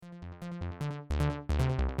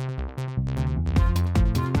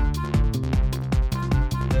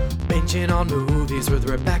Binging on movies with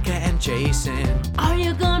Rebecca and Jason. Are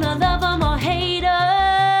you gonna love 'em or hate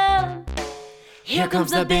 'em? Here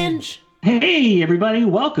comes the binge. Hey everybody,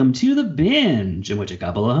 welcome to The Binge, in which a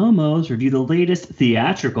couple of homos review the latest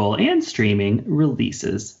theatrical and streaming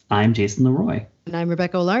releases. I'm Jason Leroy. And I'm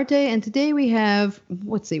Rebecca Olarte, and today we have,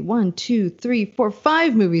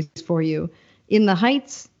 5 movies for you. In the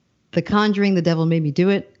Heights, The Conjuring, The Devil Made Me Do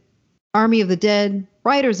It, Army of the Dead,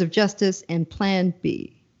 Riders of Justice, and Plan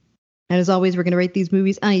B. And as always, we're going to rate these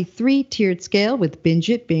movies on a 3-tiered scale, with Binge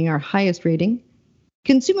It being our highest rating.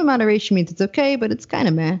 Consume in moderation means it's okay, but it's kind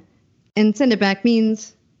of meh. And Send It Back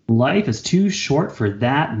means life is too short for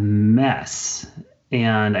that mess.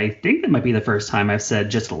 And I think that might be the first time I've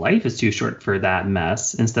said just life is too short for that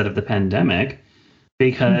mess instead of the pandemic,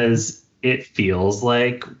 because it feels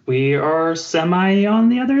like we are semi on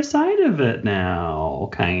the other side of it now,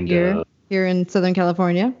 kind of. Here in Southern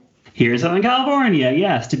California. Here in Southern California,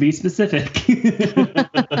 yes, to be specific.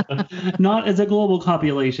 Not as a global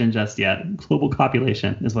population just yet. Global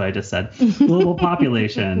population is what I just said. Global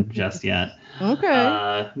population just yet.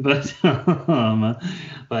 Okay. But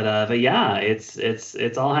yeah,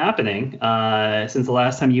 it's all happening. Since the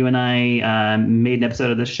last time you and I made an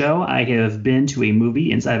episode of the show, I have been to a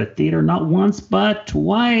movie inside of a theater not once but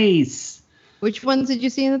twice. Which ones did you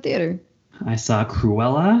see in the theater? I saw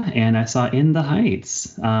Cruella and I saw In the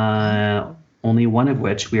Heights. Only one of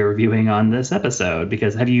which we are reviewing on this episode,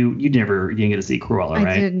 because you didn't get to see Cruella,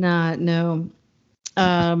 right? I did not, no.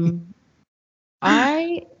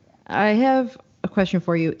 I have a question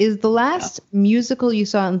for you. Is the last musical you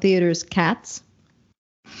saw in theaters Cats?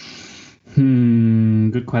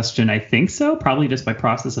 Good question. I think so. Probably just by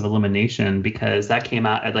process of elimination, because that came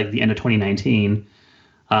out at like the end of 2019.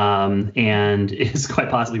 And is quite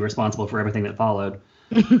possibly responsible for everything that followed.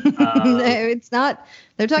 It's not.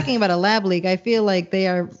 They're talking about a lab leak. I feel like they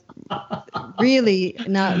are really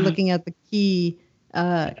not looking at the key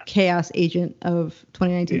chaos agent of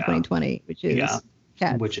 2019-2020, which is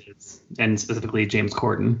Cats. And specifically James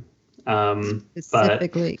Corden.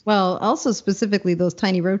 Specifically. Also specifically those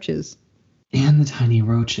tiny roaches. And the tiny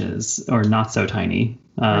roaches, or not so tiny,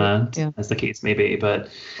 as the case may be.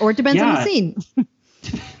 Or it depends on the scene.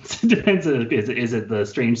 Depends. Is it the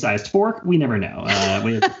strange sized fork? We never know.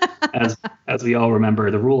 As we all remember,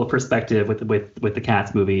 the rule of perspective with the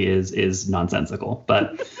Cats movie is nonsensical.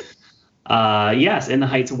 But yes, In the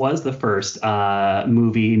Heights was the first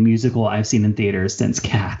musical I've seen in theaters since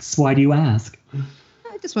Cats. Why do you ask? I'm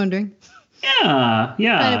just wondering. Yeah.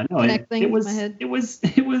 Kind of It was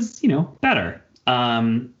better.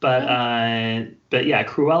 But yeah,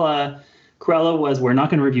 Cruella was, we're not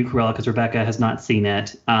going to review Cruella because Rebecca has not seen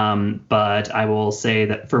it. But I will say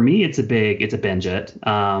that for me, it's a binge it.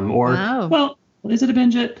 Well, is it a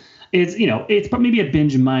binge it? It's maybe a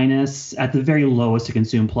binge minus, at the very lowest to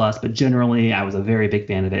consume plus, but generally I was a very big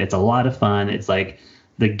fan of it. It's a lot of fun. It's like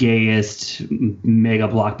the gayest mega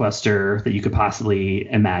blockbuster that you could possibly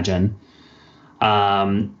imagine.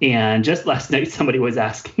 And just last night, somebody was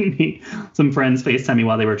asking me, some friends FaceTimed me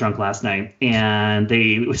while they were drunk last night, and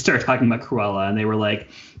they started talking about Cruella, and they were like,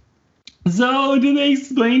 so do they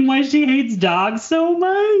explain why she hates dogs so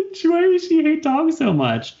much? Why does she hate dogs so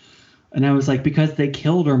much? And I was like, because they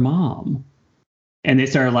killed her mom. And they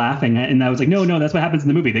started laughing, and I was like, no, that's what happens in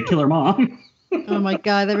the movie. They kill her mom. Oh my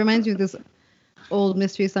God, that reminds me of this old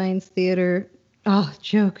Mystery Science Theater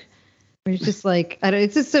joke. Where it's just like,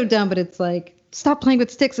 it's just so dumb, but it's like, stop playing with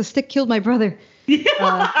sticks. A stick killed my brother. Yeah,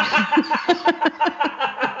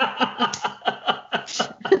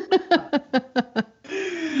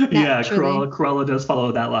 Cruella does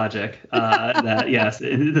follow that logic. That yes,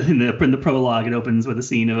 in the prologue, it opens with a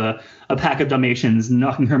scene of a pack of Dalmatians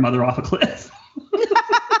knocking her mother off a cliff.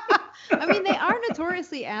 I mean, they are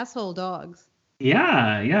notoriously asshole dogs.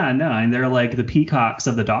 Yeah, no, and they're like the peacocks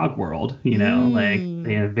of the dog world, like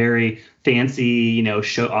they have very fancy,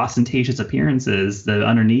 show ostentatious appearances. That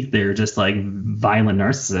underneath they're just like violent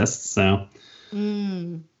narcissists. So,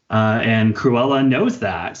 and Cruella knows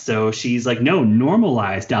that, so she's like, no,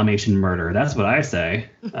 normalize Dalmatian murder. That's what I say.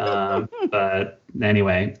 But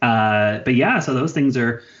anyway, but yeah, so those things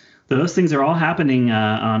are all happening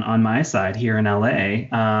on my side here in LA.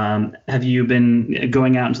 Have you been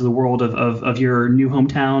going out into the world of your new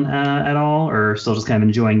hometown at all, or still just kind of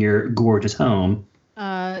enjoying your gorgeous home?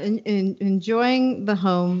 Enjoying the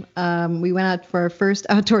home. We went out for our first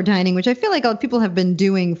outdoor dining, which I feel like people have been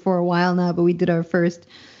doing for a while now, but we did our first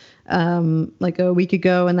like a week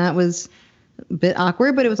ago, and that was a bit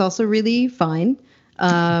awkward, but it was also really fine.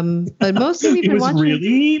 But mostly we've been watching. It was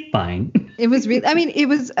really fine. It was really, I mean, it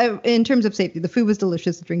was in terms of safety. The food was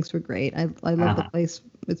delicious. The drinks were great. I love the place.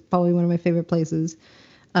 It's probably one of my favorite places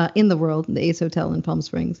in the world, the Ace Hotel in Palm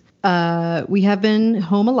Springs. We have been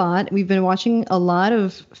home a lot. We've been watching a lot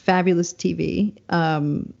of fabulous TV.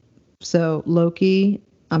 So Loki,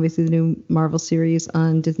 obviously the new Marvel series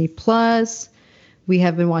on Disney Plus. We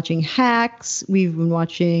have been watching Hacks. We've been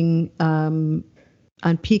watching on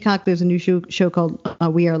Peacock. There's a new show called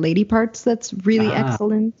We Are Lady Parts that's really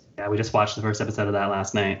excellent. Yeah, we just watched the first episode of that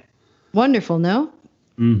last night. Wonderful, no?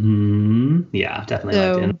 Mm-hmm. Yeah, definitely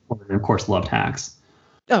liked it. And of course, loved Hacks.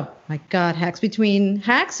 Oh my God, Hacks. Between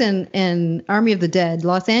Hacks and Army of the Dead,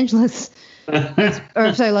 Las Vegas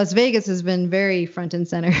has been very front and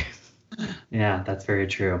center. Yeah, that's very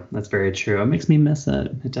true. That's very true. It makes me miss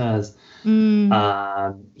it. It does.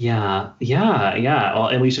 Yeah. Well,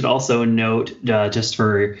 and we should also note, just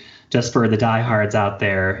for the diehards out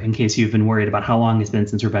there, in case you've been worried about how long it's been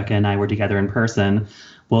since Rebecca and I were together in person.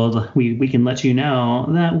 Well, we can let you know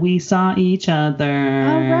that we saw each other.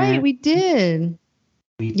 Oh, right, we did.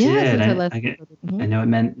 We did. I know it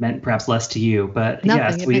meant perhaps less to you, but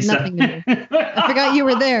nothing. Yes, it meant nothing to me. I forgot you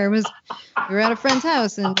were there. We were at a friend's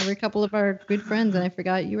house, and there were a couple of our good friends, and I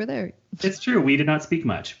forgot you were there. It's true. We did not speak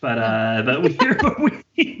much, but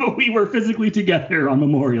we were physically together on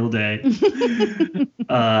Memorial Day.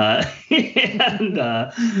 I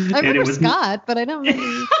remember Scott, but I don't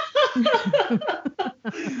remember.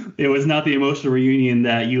 It was not the emotional reunion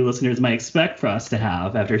that you listeners might expect for us to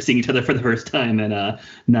have after seeing each other for the first time in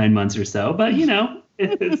 9 months or so. But we don't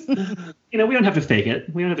have to fake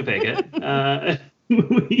it. We don't have to fake it.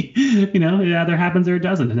 It either happens or it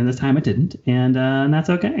doesn't. And this time it didn't, and that's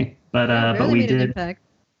okay. But we did. Impact.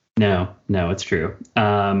 No, it's true.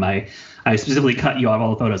 I specifically cut you off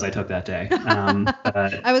all the photos I took that day.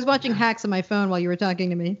 I was watching Hacks on my phone while you were talking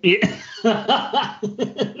to me. Yeah.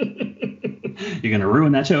 You're gonna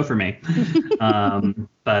ruin that show for me.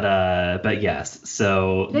 But yes.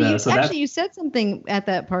 So you said something at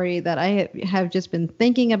that party that I have just been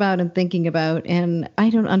thinking about, and I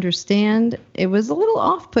don't understand. It was a little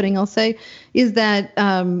off-putting, I'll say, is that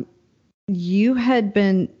you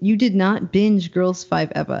did not binge Girls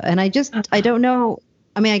 5 Eva, and I don't know.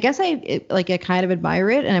 I mean, I guess I kind of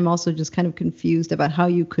admire it, and I'm also just kind of confused about how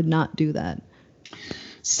you could not do that.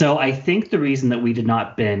 So I think the reason that we did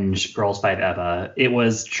not binge Girls 5 Eva, it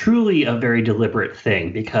was truly a very deliberate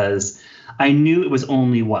thing, because I knew it was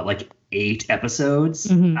only 8 episodes,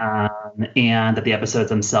 and that the episodes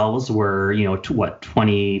themselves were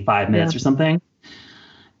 25 minutes or something.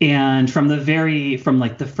 And from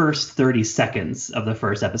the first 30 seconds of the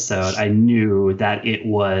first episode, I knew that it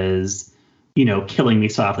was, killing me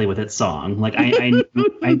softly with its song. I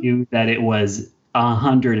knew that it was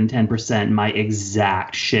 110% my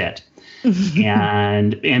exact shit.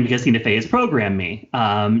 and because Tina Fey has programmed me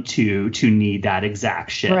to need that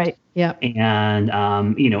exact shit. Right. Yeah. And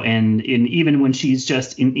and even when she's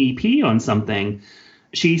just an EP on something,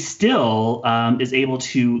 she still is able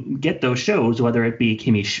to get those shows, whether it be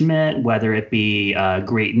Kimmy Schmidt, whether it be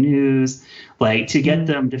Great News, to get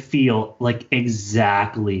them to feel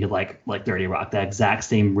exactly like 30 Rock, that exact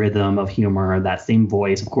same rhythm of humor, that same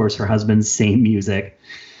voice, of course, her husband's same music.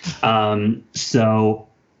 So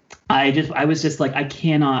I was just I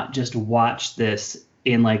cannot just watch this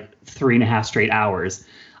in 3.5 straight hours.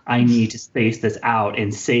 I need to space this out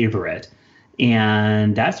and savor it.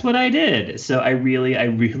 And that's what I did. So I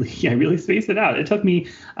really spaced it out. It took me,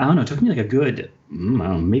 a good,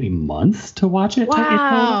 maybe months to watch it.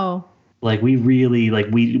 Wow.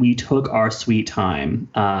 We took our sweet time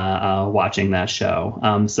watching that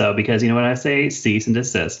show. So because you know what I say, cease and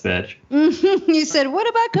desist, bitch. You said, what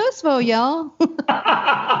about Kosovo, y'all?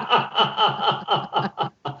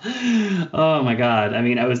 Oh my God. I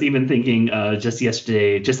mean, I was even thinking just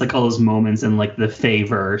yesterday, just all those moments in the Faye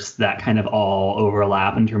verse that kind of all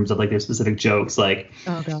overlap in terms of their specific jokes. Oh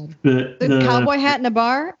God. The cowboy hat in a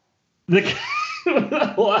bar?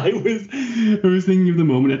 Well, I was thinking of the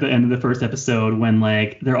moment at the end of the first episode when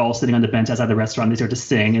they're all sitting on the bench outside the restaurant. They start to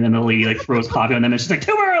sing, and then the lady throws coffee on them, and she's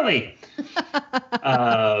too early.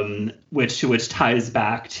 Which ties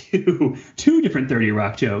back to 2 different 30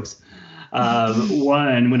 Rock jokes.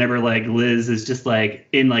 One, whenever Liz is just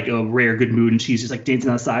in a rare good mood and she's just dancing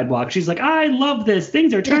on the sidewalk, she's I love this,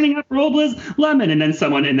 things are turning up for old Liz Lemon, and then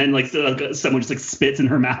someone just spits in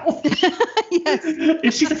her mouth. Yes.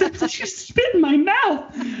 And she's she spit in my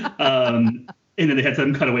mouth. And then they had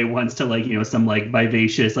some cutaway once to some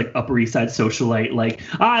vivacious Upper East Side socialite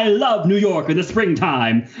I love New York in the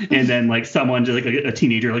springtime, and then someone just a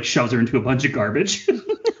teenager shoves her into a bunch of garbage.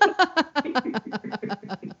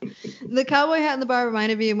 The cowboy hat in the bar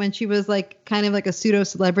reminded me of when she was like kind of like a pseudo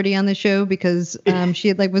celebrity on the show because she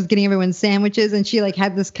had like was getting everyone sandwiches and she like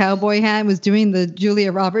had this cowboy hat and was doing the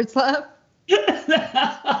Julia Roberts laugh.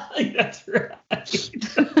 That's right.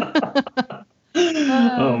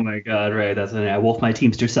 Oh my God! Right, that's I wolf my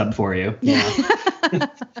Teamster sub for you. Yeah.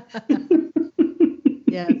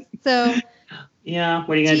 Yes. So. Yeah,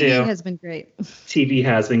 what are you gonna do? TV has been great. TV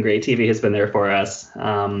has been great. TV has been there for us,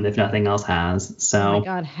 if nothing else has. So. Oh my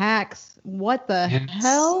God, Hacks! What the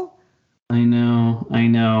hell? I know,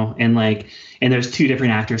 and there's 2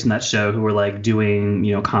 different actors in that show who were like doing,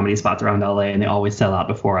 comedy spots around LA, and they always sell out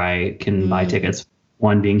before I can buy tickets.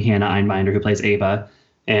 One being Hannah Einbinder, who plays Ava,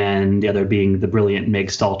 and the other being the brilliant Meg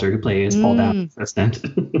Stalter, who plays Paul Downs' assistant.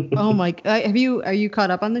 Oh my! Are you caught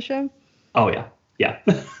up on the show? Oh yeah. Yeah.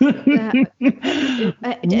 When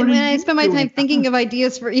I spend my time thinking of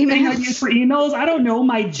ideas for emails. I don't know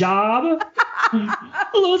my job.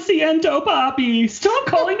 Lo siento, Poppy. Stop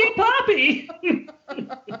calling me Poppy.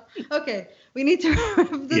 Okay, we need to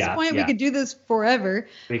at this point. We could do this forever.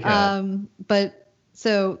 But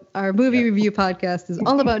so our movie review podcast is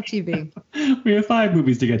all about TV. We have 5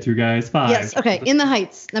 movies to get through, guys. 5. Yes. Okay. In the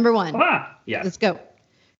Heights, number 1. Yeah. Let's go.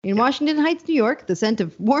 In Washington Heights, New York, the scent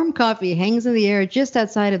of warm coffee hangs in the air just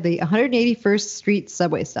outside of the 181st Street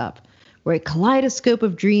subway stop, where a kaleidoscope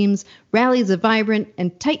of dreams rallies a vibrant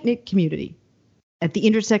and tight-knit community. At the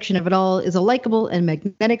intersection of it all is a likable and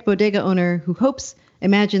magnetic bodega owner who hopes,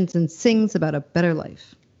 imagines, and sings about a better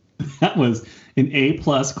life. That was an A+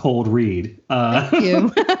 cold read. Thank you.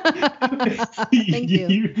 Thank you.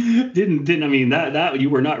 You didn't. I mean that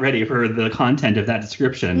you were not ready for the content of that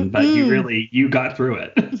description, but you got through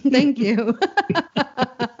it. Thank you.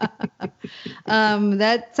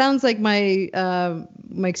 That sounds like my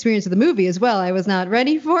experience of the movie as well. I was not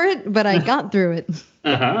ready for it, but I got through it.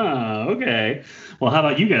 Okay. Well, how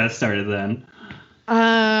about you get us started then?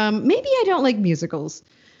 Maybe I don't like musicals.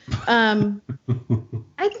 I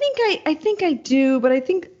think I do, but I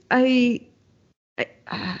think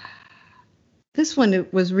this one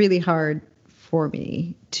was really hard for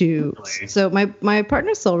me to. Really? So my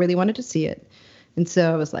partner Sol really wanted to see it, and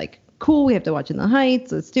so I was like, "Cool, we have to watch In the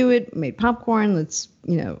Heights. Let's do it." Made popcorn. Let's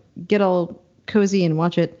get all cozy and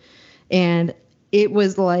watch it. And it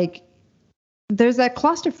was like there's that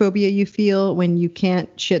claustrophobia you feel when you can't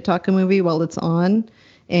shit talk a movie while it's on.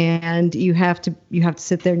 And you have to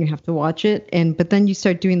sit there and you have to watch it. But then you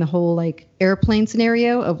start doing the whole like airplane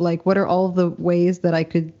scenario of like, what are all the ways that I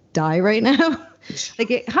could die right now?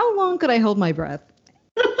 Like, how long could I hold my breath?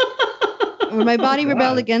 Would my body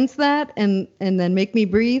rebel against that and then make me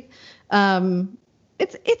breathe?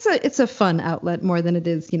 It's a fun outlet more than it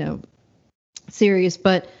is, serious.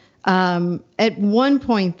 But at one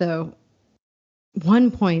point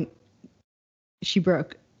she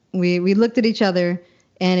broke. We looked at each other.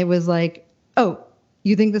 And it was like, oh,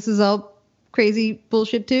 you think this is all crazy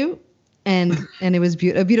bullshit too? And it was a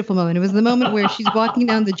beautiful moment. It was the moment where she's walking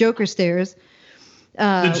down the Joker stairs.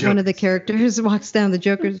 One of the characters walks down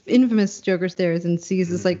the infamous Joker stairs and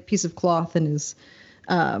sees this like piece of cloth and is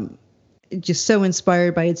just so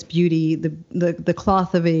inspired by its beauty, the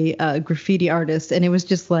cloth of a graffiti artist. And it was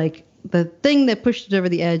just like the thing that pushed it over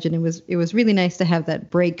the edge. And it was really nice to have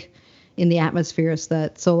that break in the atmosphere so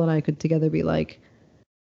that Sol and I could together be like,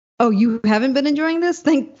 oh, you haven't been enjoying this?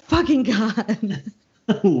 Thank fucking God.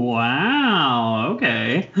 Wow.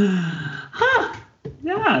 Okay. Huh.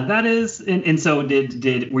 Yeah, that is. And so were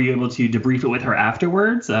you able to debrief it with her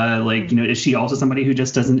afterwards? Is she also somebody who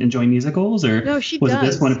just doesn't enjoy musicals, or no? She was does. It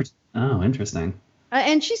this one? Oh, interesting.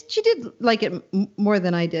 And she did like it more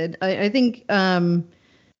than I did. I think there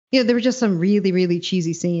were just some really really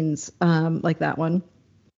cheesy scenes like that one.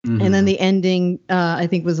 Mm-hmm. And then the ending, I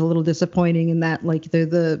think, was a little disappointing in that, like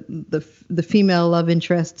the female love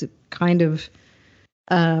interest kind of,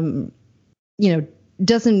 her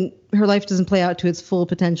life doesn't play out to its full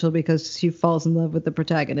potential because she falls in love with the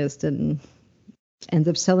protagonist and ends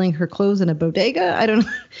up selling her clothes in a bodega. I don't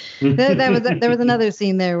know. There was another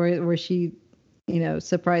scene there where she,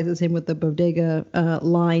 surprises him with the bodega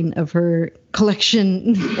line of her collection.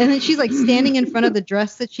 And then she's like standing in front of the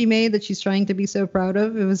dress that she made that she's trying to be so proud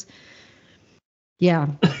of. It was, yeah.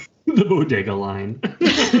 The bodega line.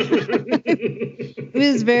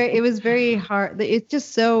 It was very hard. It's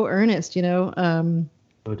just so earnest, bodega and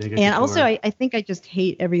couture. Also, I think I just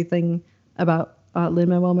hate everything about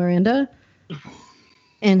Lin-Manuel Miranda.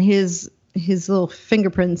 And his little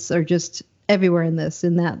fingerprints are just everywhere in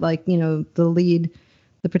that, like,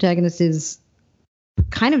 the protagonist is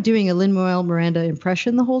kind of doing a Lin-Manuel Miranda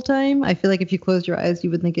impression the whole time. I feel like if you closed your eyes, you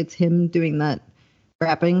would think it's him doing that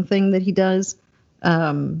rapping thing that he does.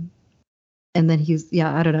 And then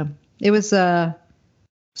I don't know. It was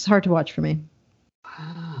it's hard to watch for me.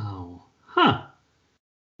 Wow. Huh.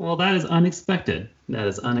 Well, that is unexpected. That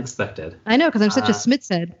is unexpected. I know, because I'm such a Smiths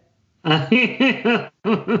head.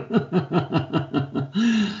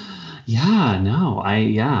 Yeah, no,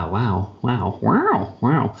 wow.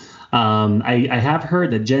 I have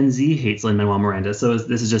heard that Gen Z hates Lin-Manuel Miranda, so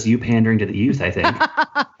this is just you pandering to the youth, I think.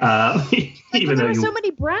 Even there were so many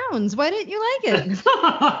Browns. Why didn't you like it?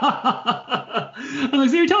 I'm like,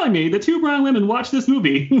 so you're telling me the two brown women watched this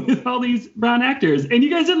movie with all these brown actors, and you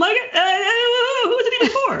guys didn't like it? Who was it even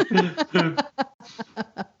for?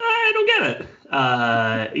 I don't get it.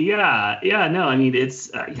 No, I mean,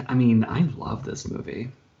 it's, I love this movie.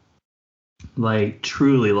 Like,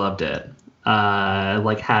 truly loved it.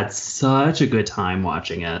 Had such a good time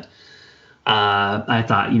watching it. I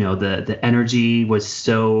thought, the energy was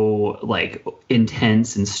so like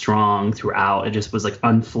intense and strong throughout. It just was like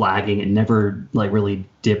unflagging. It never like really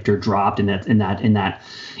dipped or dropped in that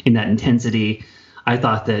intensity. I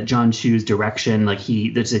thought that John Chu's direction, like he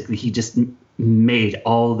just made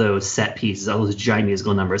all those set pieces, all those giant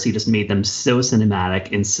musical numbers. He just made them so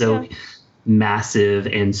cinematic and so massive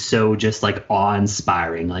and so just like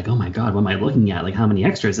awe-inspiring. Like, oh my God, what am I looking at? Like, how many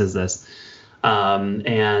extras is this? I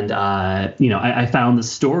found the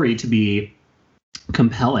story to be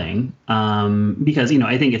compelling because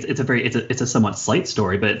I think it's a somewhat slight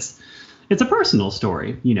story, but it's a personal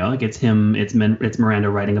story. It's Miranda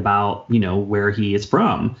writing about where he is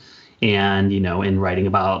from, and and writing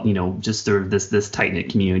about just sort of this tight-knit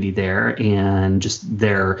community there, and just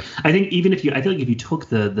I feel like if you took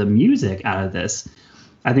the music out of this,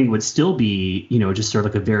 I think it would still be, just sort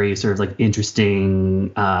of like a very sort of like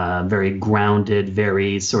interesting, very grounded,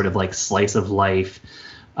 very sort of like slice of life,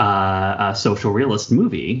 social realist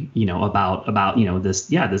movie, about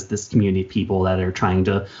this community of people that are trying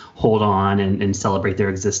to hold on and celebrate their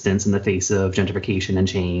existence in the face of gentrification and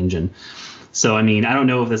change. And so, I mean, I don't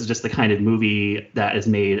know if this is just the kind of movie that is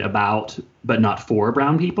made about, but not for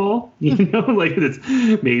brown people, like it's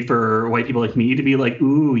made for white people like me to be like,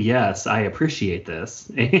 ooh, yes, I appreciate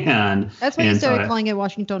this. And that's why you started calling it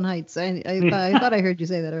Washington Heights. I thought I heard you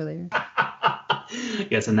say that earlier.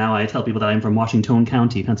 Yes, and now I tell people that I'm from Washington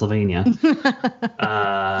County, Pennsylvania.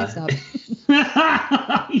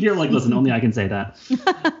 You're like, listen, only I can say that.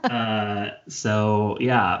 I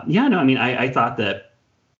thought that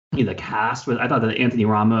the cast was. I thought that Anthony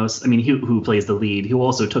Ramos, who plays the lead, who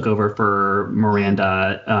also took over for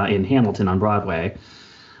Miranda in Hamilton on Broadway.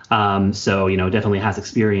 Definitely has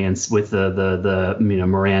experience with the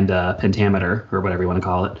Miranda pentameter, or whatever you want to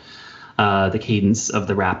call it, the cadence of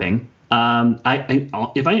the rapping.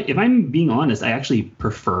 If I'm being honest, I actually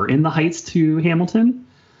prefer In the Heights to Hamilton,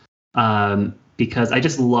 because I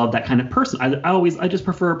just love that kind of person. I just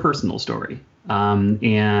prefer a personal story,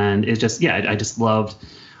 and it's just I just loved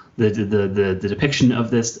the depiction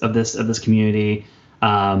of this community.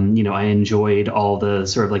 I enjoyed all the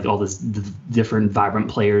sort of like all the different vibrant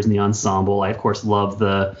players in the ensemble. I of course love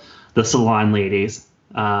the salon ladies.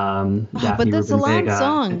 But the salon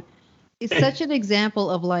song is such an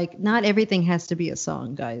example of like not everything has to be a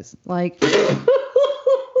song, guys. Like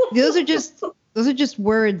those are just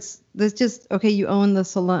words. That's just okay. You own the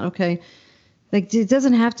salon. Okay, like it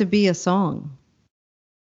doesn't have to be a song.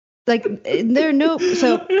 Like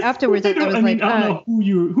so afterwards I was like, I don't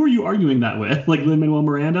know who are you arguing that with? Like Lin-Manuel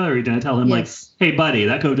Miranda, or are you gonna tell him like, hey buddy,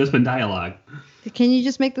 that could have just been dialogue? Can you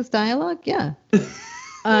just make this dialogue? Yeah.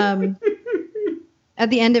 At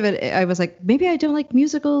the end of it, I was like, maybe I don't like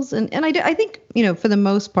musicals, and I think for the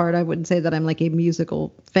most part I wouldn't say that I'm like a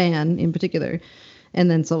musical fan in particular. And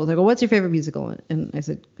then so I was like, well, what's your favorite musical? And I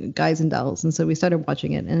said, Guys and Dolls. And so we started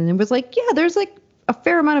watching it, and it was like, yeah, there's like a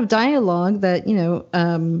fair amount of dialogue that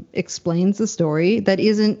explains the story that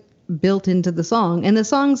isn't built into the song, and the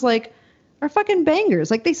songs like are fucking bangers.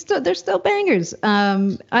 Like they're still bangers.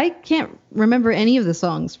 I can't remember any of the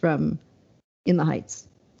songs from In the Heights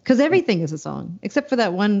because everything is a song except for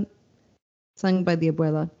that one sung by the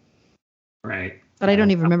abuela. Right. But I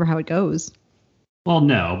don't even remember how it goes. Well,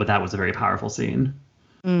 no, but that was a very powerful scene.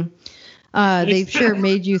 They sure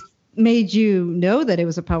made you know that it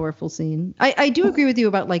was a powerful scene. I do agree with you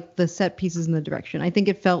about like the set pieces and the direction. I think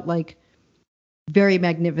it felt like very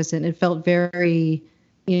magnificent. It felt very,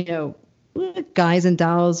 Guys and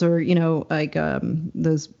Dolls, or like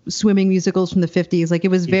those swimming musicals from the 50s. Like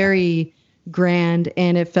it was very grand,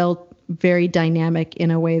 and it felt very dynamic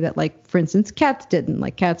in a way that, like, for instance, Cats didn't.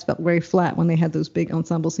 Like Cats felt very flat when they had those big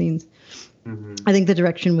ensemble scenes. Mm-hmm. I think the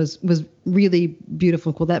direction was really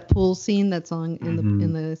beautiful. Cool. That pool scene, that song in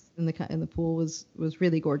the pool was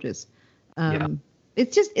really gorgeous.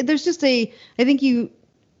 it's just there's just a I think you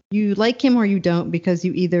like him or you don't because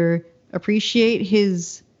you either appreciate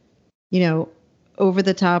his, over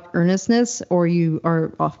the top earnestness or you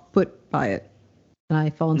are off put by it. And I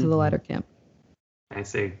fall into the latter camp. I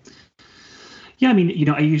see. Yeah, I mean,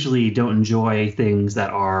 I usually don't enjoy things that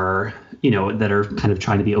are, that are kind of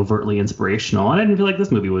trying to be overtly inspirational. And I didn't feel like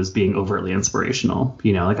this movie was being overtly inspirational.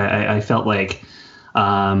 Like I felt like,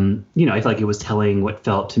 I felt like it was telling what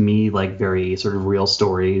felt to me like very sort of real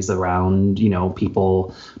stories around,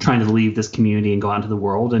 people trying to leave this community and go out into the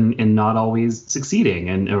world and not always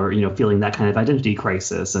succeeding or feeling that kind of identity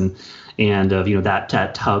crisis and of,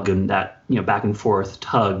 that tug and that, back and forth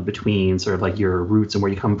tug between sort of like your roots and where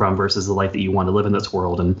you come from versus the life that you want to live in this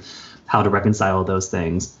world and how to reconcile those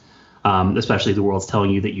things. Especially if the world's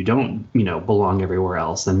telling you that you don't, belong everywhere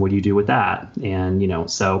else. Then what do you do with that? And,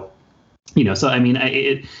 so I mean,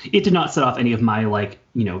 it did not set off any of my like,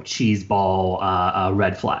 cheese ball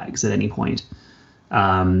red flags at any point.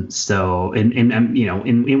 So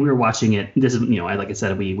and we were watching it. This is, like I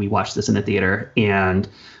said, we watched this in the theater and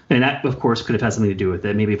that of course could have had something to do with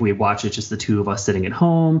it. Maybe if we had watched it just the two of us sitting at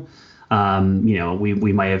home,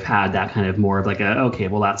 we might have had that kind of more of like okay,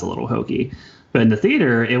 well that's a little hokey. But in the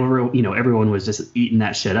theater, everyone was just eating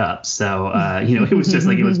that shit up. So, it was just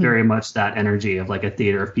like, it was very much that energy of like a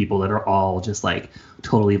theater of people that are all just like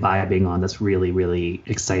totally vibing on this really, really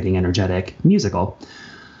exciting, energetic musical.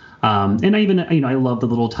 And I love the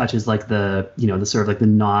little touches like the sort of like the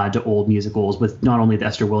nod to old musicals with not only the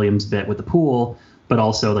Esther Williams bit with the pool, but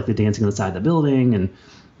also like the dancing on the side of the building and,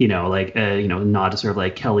 nod to sort of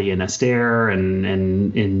like Kelly and Astaire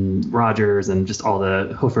and Rogers and just all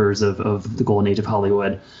the hoofers of the golden age of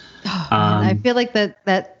Hollywood. I feel like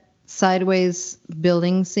that sideways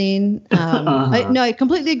building scene. I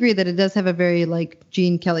completely agree that it does have a very like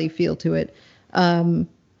Gene Kelly feel to it.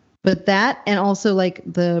 But that and also like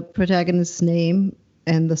the protagonist's name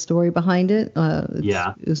and the story behind it,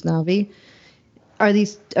 Usnavi, are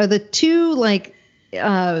the two like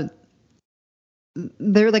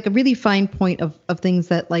they're like a really fine point of things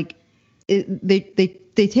that like they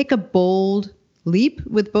take a bold leap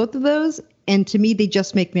with both of those, and to me they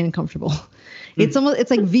just make me uncomfortable. It's almost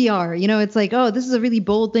it's like VR, it's like, oh, this is a really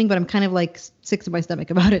bold thing, but I'm kind of like sick to my stomach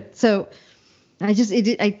about it. So I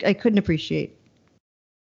couldn't appreciate.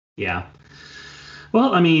 Yeah.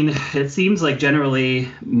 Well, I mean, it seems like generally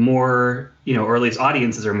more, or at least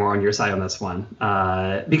audiences are more on your side on this one,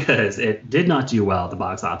 because it did not do well at the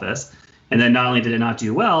box office. And then not only did it not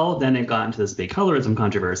do well, then it got into this big colorism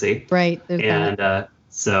controversy. Right. And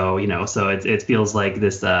so it feels like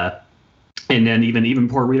this, and then even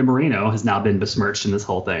poor Rita Moreno has now been besmirched in this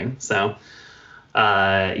whole thing. So,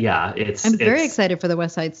 I'm very excited for the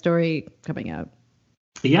West Side Story coming out.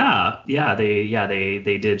 Yeah,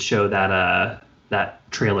 they did show that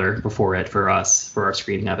trailer before it for our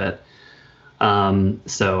screening of it.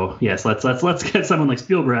 So yes, let's get someone like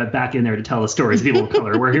Spielberg back in there to tell the stories of people of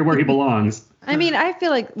color where he belongs. I mean, I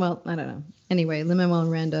feel like, well, I don't know. Anyway, Lin-Manuel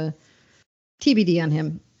Miranda, TBD on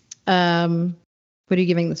him. What are you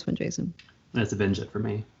giving this one, Jason? That's a binge it for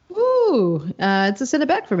me. Ooh, it's a send it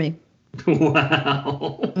back for me.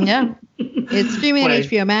 Wow. Yeah, it's streaming on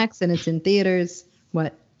HBO Max and it's in theaters.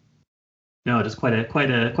 What? No, just quite a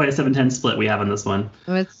 7-10 split we have on this one.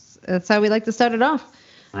 That's how we like to start it off.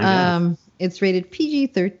 It's rated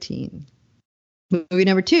PG-13. Movie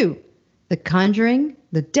number 2, The Conjuring,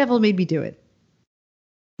 The Devil Made Me Do It.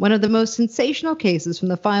 One of the most sensational cases from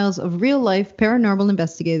the files of real-life paranormal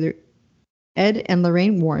investigator Ed and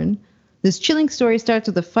Lorraine Warren, this chilling story starts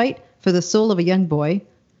with a fight for the soul of a young boy,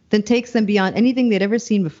 then takes them beyond anything they'd ever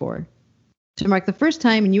seen before, to mark the first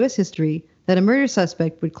time in U.S. history that a murder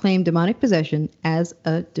suspect would claim demonic possession as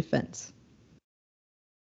a defense.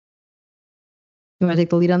 You want to take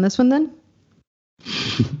the lead on this one then?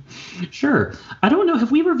 Sure. I don't know.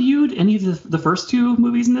 Have we reviewed any of the first two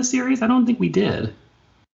movies in this series? I don't think we did.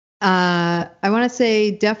 I want to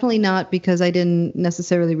say definitely not, because I didn't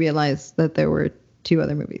necessarily realize that there were 2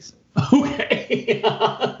 other movies. Okay.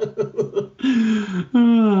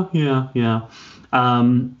 Yeah.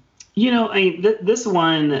 This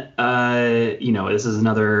one, this is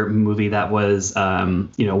another movie that was,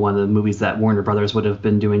 one of the movies that Warner Brothers would have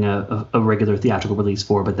been doing a regular theatrical release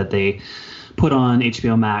for, but that they put on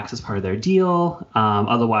HBO Max as part of their deal.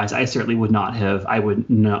 Otherwise, I certainly would not have. I would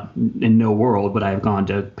not, in no world would I have gone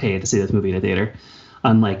to pay to see this movie in a theater,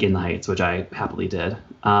 unlike In the Heights, which I happily did.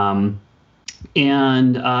 It's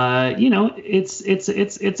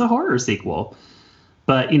a horror sequel.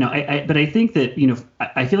 But, I think that,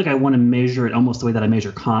 I feel like I want to measure it almost the way that I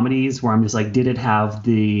measure comedies, where I'm just like, did it have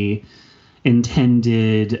the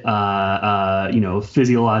intended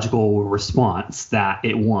physiological response that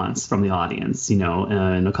it wants from the audience. In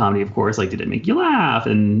a comedy, of course, like, did it make you laugh?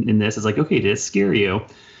 And in this, it's like, okay, did it scare you?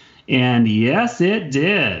 And yes, it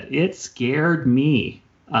did. It scared me.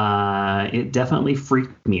 It definitely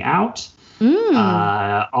freaked me out.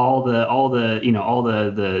 All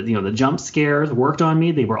the jump scares worked on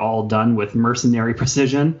me. They were all done with mercenary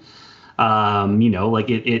precision. It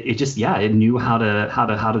knew how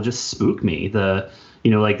to just spook me.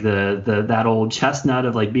 That old chestnut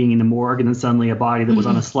of like being in the morgue and then suddenly a body that was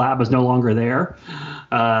on a slab was no longer there.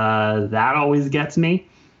 That always gets me.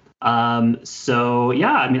 I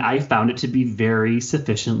found it to be very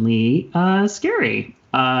sufficiently scary.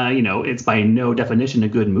 It's by no definition a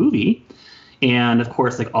good movie. And of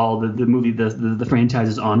course, like all the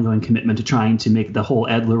franchise's ongoing commitment to trying to make the whole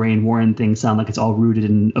Ed Lorraine Warren thing sound like it's all rooted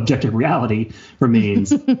in objective reality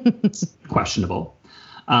remains questionable.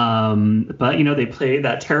 But they played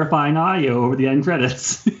that terrifying audio over the end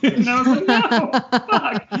credits, and I was like, no,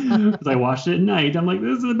 fuck. As I watched it at night, I'm like,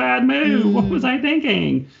 this is a bad move. What was I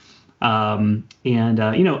thinking? They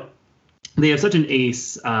have such an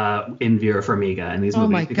ace in Vera Farmiga in these movies. Oh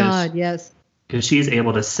my God, yes. Because she's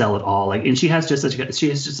able to sell it all, and she has just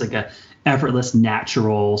a effortless,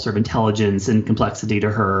 natural sort of intelligence and complexity to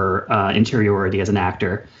her interiority as an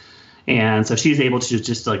actor, and so she's able to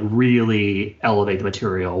just like really elevate the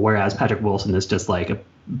material. Whereas Patrick Wilson is just like a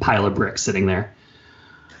pile of bricks sitting there.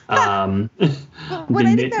 I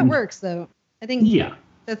think that works, though. I think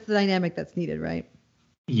that's the dynamic that's needed, right?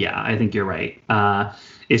 Yeah, I think you're right.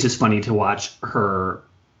 It's just funny to watch her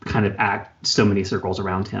kind of act so many circles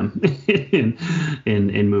around him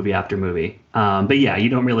in movie after movie. But yeah, you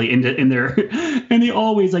don't really and he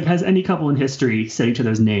always like has any couple in history say each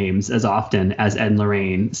other's names as often as Ed and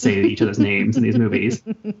Lorraine say each other's names in these movies.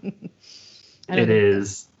 It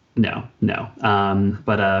is no.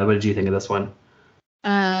 But what did you think of this one?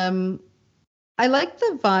 I like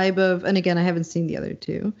the vibe of, and again, I haven't seen the other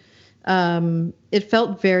two. It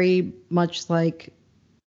felt very much like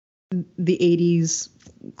the 80s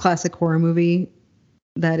classic horror movie,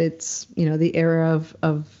 that it's, the era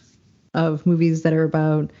of movies that are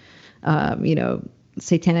about,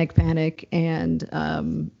 satanic panic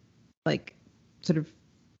and, like sort of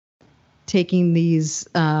taking these,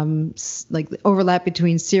 like the overlap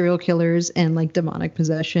between serial killers and like demonic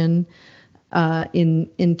possession,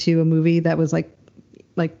 into a movie that was like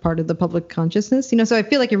part of the public consciousness, so I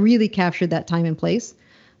feel like it really captured that time and place.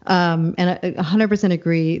 And I 100%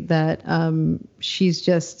 agree that she's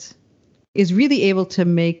just is really able to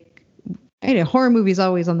make horror movies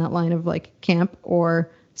always on that line of like camp or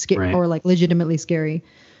or like legitimately scary.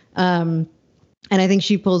 And I think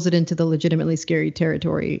she pulls it into the legitimately scary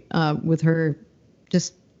territory with her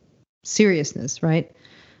just seriousness, right?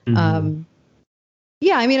 Mm-hmm.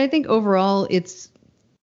 I think overall it's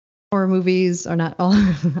horror movies are not all.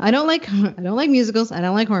 I don't like musicals. I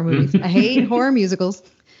don't like horror movies. I hate horror musicals.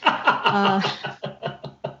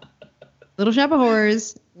 Little Shop of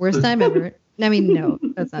Horrors, worst time ever. I mean, no,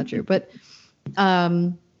 that's not true. But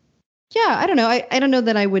I don't know. I don't know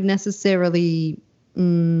that I would necessarily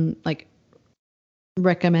like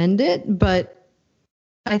recommend it, but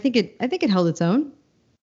I think it held its own.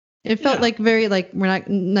 It felt like very like we're not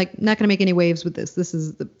going to make any waves with this. This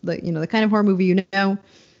is the kind of horror movie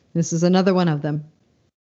This is another one of them.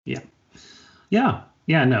 Yeah,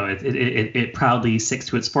 no, it proudly sticks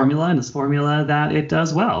to its formula, and it's formula that it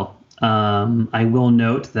does well. I will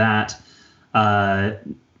note that our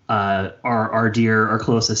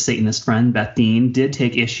closest Satanist friend, Beth Dean, did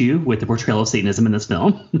take issue with the portrayal of Satanism in this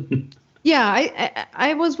film. Yeah,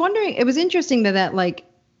 I was wondering, it was interesting that like,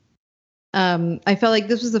 I felt like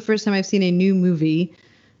this was the first time I've seen a new movie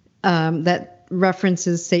that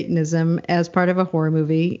references Satanism as part of a horror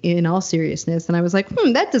movie in all seriousness. And I was like,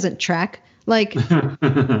 that doesn't track. Like,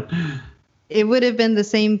 it would have been the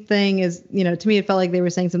same thing as, to me, it felt like they were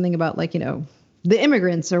saying something about like, the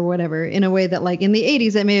immigrants or whatever, in a way that like in the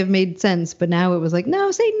 80s, that may have made sense. But now it was like, no,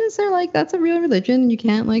 Satanists are like, that's a real religion. You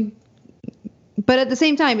can't like, but at the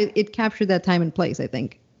same time, it captured that time and place, I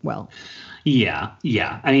think, well. Yeah.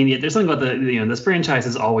 I mean, there's something about this franchise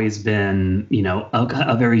has always been,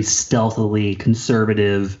 a very stealthily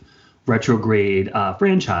conservative, retrograde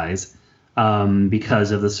franchise, because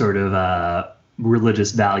of the sort of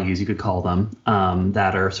religious values, you could call them,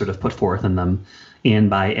 that are sort of put forth in them, and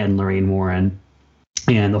by Ed and Lorraine Warren,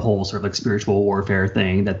 and the whole sort of like spiritual warfare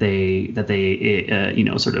thing that they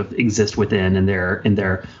sort of exist within in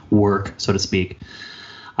their work, so to speak.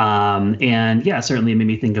 And yeah, certainly it made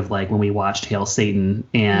me think of like when we watched Hail Satan,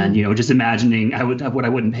 and just imagining I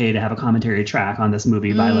wouldn't pay to have a commentary track on this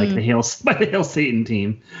movie by like the Hail Satan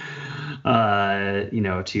team.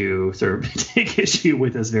 To sort of take issue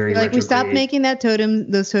with this very like we stopped making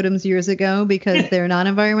those totems years ago because they're not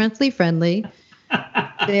environmentally friendly.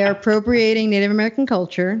 They are appropriating Native American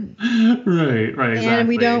culture. Right, exactly. And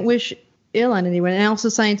we don't wish ill on anyone. And also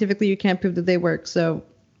scientifically, you can't prove that they work, so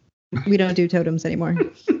we don't do totems anymore.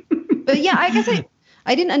 But yeah, I guess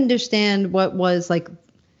I didn't understand what was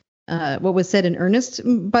said in earnest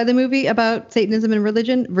by the movie about Satanism and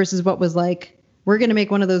religion versus what was like, we're going to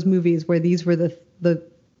make one of those movies where these were the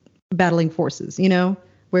battling forces,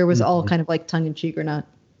 where it was all kind of like tongue in cheek or not.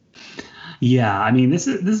 Yeah, I mean, this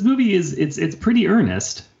movie it's pretty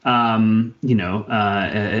earnest, because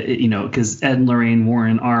Ed and Lorraine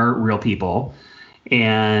Warren are real people,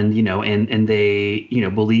 and and they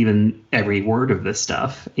believe in every word of this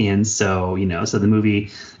stuff, and so so the movie,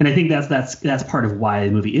 and I think that's part of why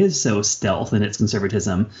the movie is so stealth in its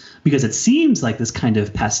conservatism, because it seems like this kind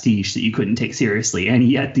of pastiche that you couldn't take seriously, and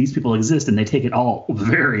yet these people exist and they take it all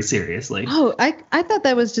very seriously. Oh, I thought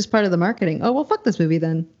that was just part of the marketing. Oh well, fuck this movie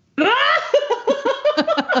then. You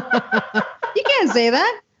can't say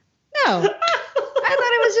that. No. I thought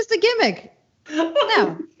it was just a gimmick.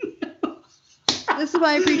 No. This is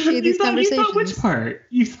why I appreciate these conversations. You thought which part?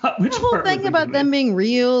 The whole thing about them being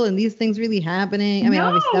real and these things really happening. I mean,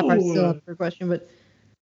 obviously that part's still up for question, but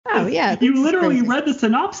oh yeah. You literally read the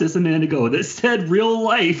synopsis a minute ago that said real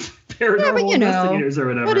life paranormal investigators or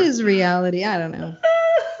whatever. What is reality? I don't know.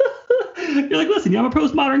 You're like, listen, I'm a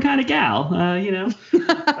postmodern kind of gal,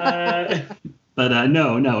 But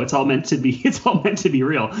no, it's all meant to be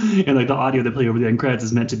real. And like the audio they play over the end credits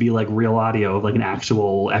is meant to be like real audio of like an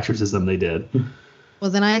actual exorcism they did. Well,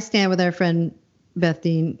 then I stand with our friend Beth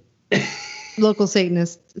Dean, local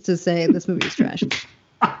Satanist, to say this movie is trash.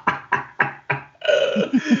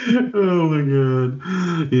 Oh my god.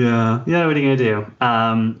 Yeah. What are you gonna do?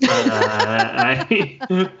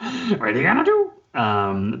 What are you gonna do?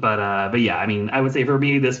 But yeah, I mean, I would say for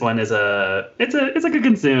me, this one is it's like a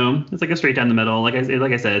consume. It's like a straight down the middle. Like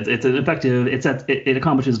I said, it's an effective. It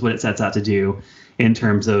accomplishes what it sets out to do in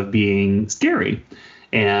terms of being scary.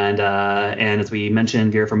 And as we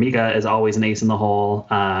mentioned, Vera Farmiga is always an ace in the hole.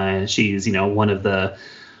 She's always one of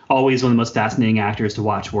the most fascinating actors to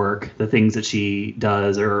watch work. The things that she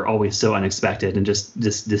does are always so unexpected, and just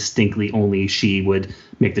distinctly only she would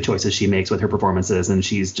make the choices she makes with her performances, and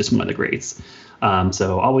she's just one of the greats.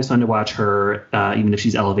 So always fun to watch her, even if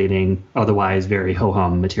she's elevating otherwise very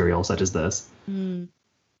ho-hum material such as this.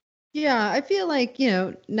 Yeah, I feel like,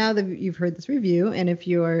 now that you've heard this review, and if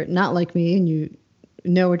you're not like me and you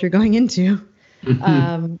know what you're going into,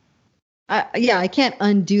 I can't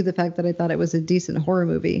undo the fact that I thought it was a decent horror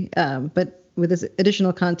movie. But with this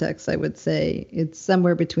additional context, I would say it's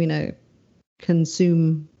somewhere between a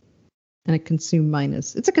consume and a consume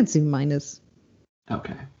minus. It's a consume minus.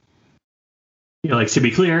 Okay. To be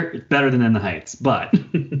clear, it's better than In the Heights, but.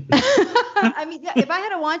 I mean, yeah, if I had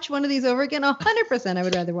to watch one of these over again, 100% I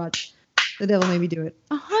would rather watch The Devil Made Me Do It.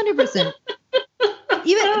 100%.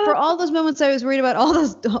 Even for all those moments I was worried about all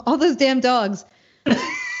those damn dogs.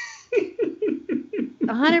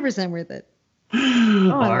 100% worth it.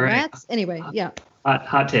 Oh, all right. Rats. Anyway, yeah.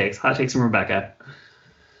 Hot takes from Rebecca.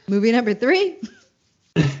 Movie number 3.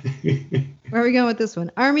 Where are we going with this one?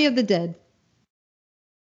 Army of the Dead.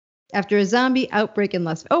 After a zombie outbreak in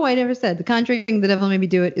Las Vegas. Oh, I never said. The Conjuring, The Devil Made Me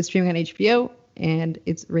Do It is streaming on HBO, and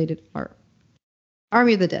it's rated R.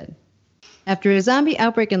 Army of the Dead. After a zombie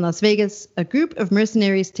outbreak in Las Vegas, a group of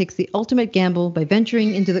mercenaries takes the ultimate gamble by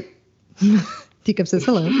venturing into the... Teacup says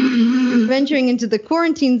hello. Venturing into the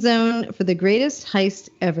quarantine zone for the greatest heist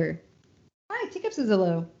ever. Hi, Teacup says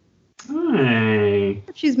hello. Hi.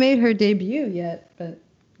 She's made her debut yet, but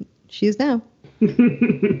she is now.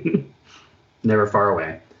 Never far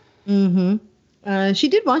away. Mm-hmm. She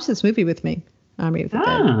did watch this movie with me, Army of the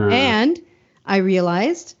Dead. And I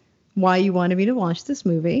realized why you wanted me to watch this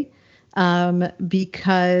movie.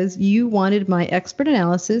 Because you wanted my expert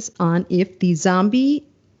analysis on if the zombie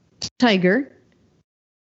tiger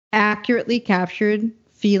accurately captured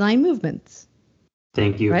feline movements.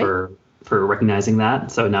 Thank you for recognizing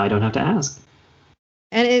that. So now I don't have to ask.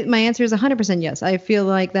 And my answer is 100% yes. I feel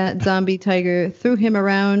like that zombie tiger threw him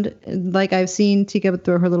around like I've seen Teacup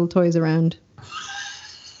throw her little toys around.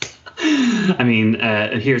 I mean,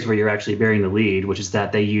 here's where you're actually bearing the lead, which is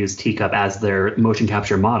that they use Teacup as their motion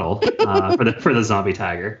capture model for the zombie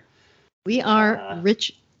tiger. We are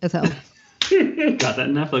rich as hell. Got that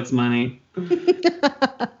Netflix money.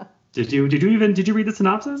 Did you read the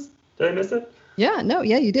synopsis? Did I miss it? Yeah, no,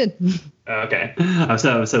 yeah, you did. Okay.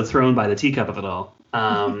 So thrown by the teacup of it all.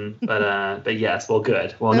 But yes, well,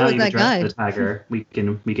 good. Well, That now was you've that addressed guy. the tiger, we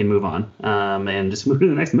can move on. And just move to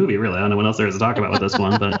the next movie. Really, I don't know what else there is to talk about with this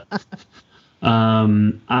one, but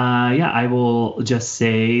yeah, I will just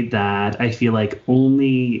say that I feel like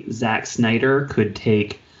only Zack Snyder could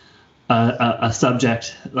take a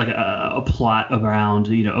subject like a plot around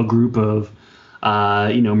a group of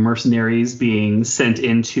mercenaries being sent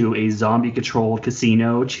into a zombie-controlled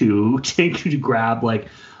casino to grab like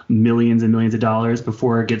millions and millions of dollars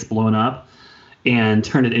before it gets blown up, and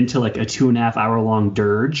turn it into like a 2.5 hour long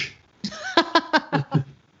dirge.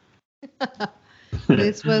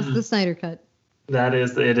 This was the Snyder cut. It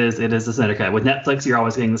is the Snyder cut. With Netflix, you're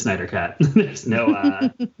always getting the Snyder cut. There's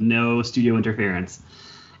no studio interference.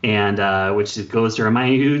 And which goes to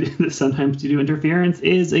remind you that sometimes studio interference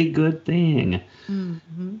is a good thing.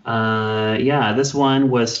 Mm-hmm. Yeah, this one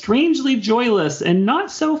was strangely joyless and not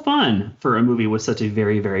so fun for a movie with such a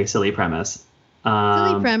very, very silly premise.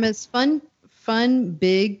 Silly premise, fun,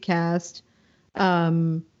 big cast.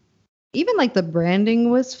 Even like the branding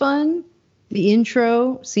was fun. The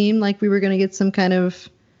intro seemed like we were going to get some kind of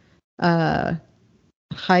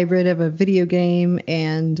hybrid of a video game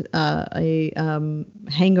and a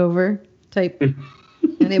hangover type,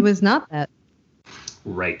 and it was not that.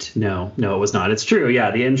 Right. No, it was not. It's true. Yeah,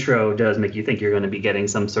 the intro does make you think you're going to be getting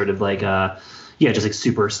some sort of like just like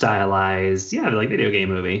super stylized, like video game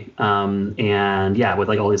movie. And yeah, with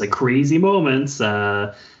like all these like crazy moments.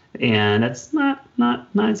 And that's not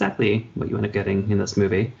exactly what you end up getting in this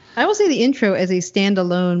movie. I will say the intro as a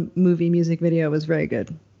standalone movie music video was very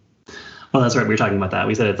good. Oh, that's right. We were talking about that.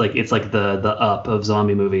 We said it's like the Up of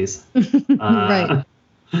zombie movies. Right.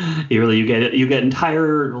 You get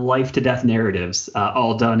entire life to death narratives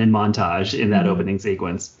all done in montage in that opening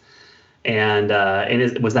sequence. And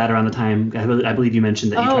was that around the time I believe you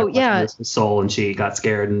mentioned that you talked about this with Soul and she got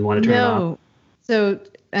scared and wanted to turn it off? So,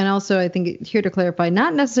 and also I think here to clarify,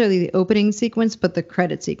 not necessarily the opening sequence, but the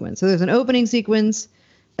credit sequence. So there's an opening sequence.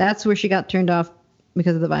 That's where she got turned off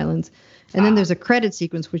because of the violence. And then there's a credit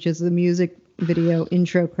sequence, which is the music video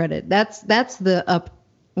intro credit. That's the Up.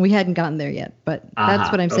 We hadn't gotten there yet, but that's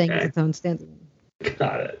what I'm saying is its own standalone.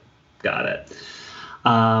 Got it.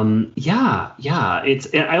 I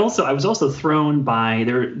was also thrown by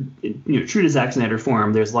there, true to Zack Snyder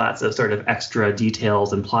form. There's lots of sort of extra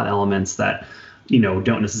details and plot elements that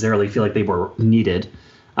don't necessarily feel like they were needed,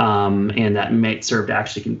 and that might serve to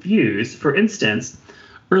actually confuse. For instance,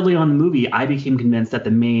 early on in the movie, I became convinced that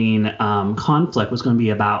the main conflict was going to be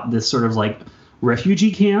about this sort of like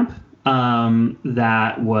refugee camp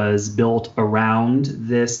that was built around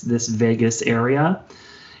this Vegas area,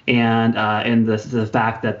 and the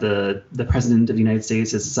fact that the president of the United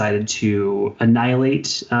States has decided to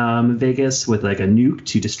annihilate Vegas with like a nuke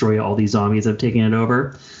to destroy all these zombies that have taken it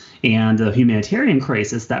over, and the humanitarian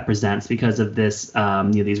crisis that presents because of this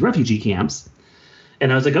these refugee camps.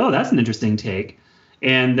 And I was like, oh, that's an interesting take.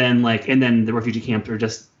 And then the refugee camps are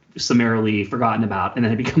just summarily forgotten about, and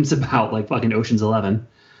then it becomes about like fucking Ocean's 11,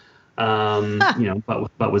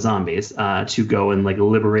 but with zombies, to go and like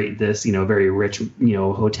liberate this very rich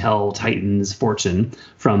hotel titan's fortune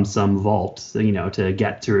from some vault, to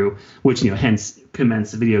get through, which hence commence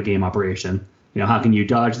the video game operation. How can you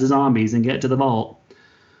dodge the zombies and get to the vault?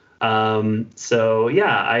 So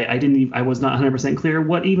yeah, I was not 100% clear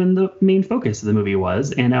what even the main focus of the movie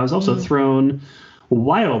was, and I was also thrown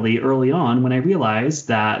wildly early on when I realized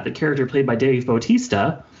that the character played by Dave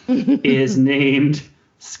Bautista is named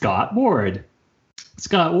Scott Ward.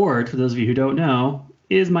 Scott Ward, for those of you who don't know,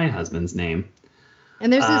 is my husband's name.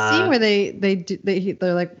 And there's this scene where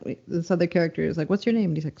they're like, this other character is like, "What's your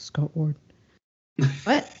name?" And he's like, "Scott Ward."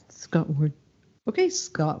 What? Scott Ward. Okay,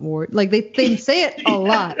 Scott Ward. Like they say it a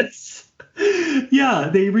lot. Yeah,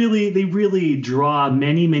 they really draw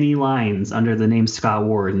many lines under the name Scott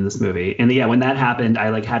Ward in this movie. And yeah, when that happened, I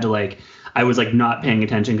was not paying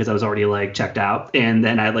attention because I was already checked out. And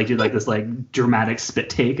then I did this dramatic spit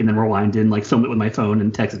take and then rewind and film it with my phone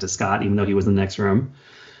and text it to Scott, even though he was in the next room.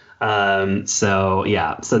 So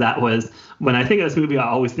that was, when I think of this movie, I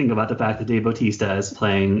always think about the fact that Dave Bautista is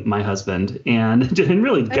playing my husband, and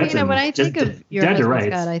really gets him. When I think of your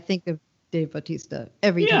husband, Scott, I think of Dave Bautista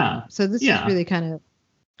every time. So this is really kind of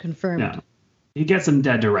confirmed. Yeah. He gets him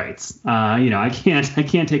dead to rights. I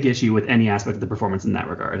can't take issue with any aspect of the performance in that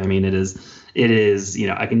regard. I mean, it is,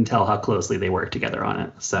 I can tell how closely they work together on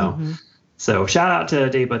it. So, So shout out to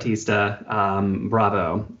Dave Bautista.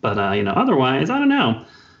 Bravo. But, otherwise, I don't know.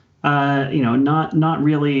 Not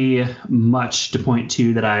really much to point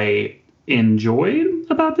to that I enjoyed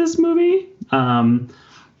about this movie.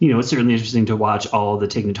 it's certainly interesting to watch all the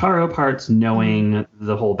Tig Notaro parts, knowing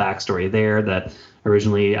the whole backstory there, that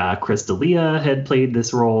originally Chris D'Elia had played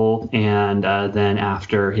this role, and then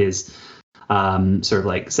after his sort of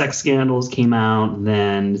like sex scandals came out,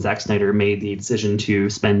 then Zack Snyder made the decision to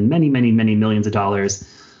spend many, many, many millions of dollars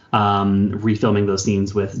refilming those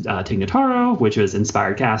scenes with Tig Notaro, which was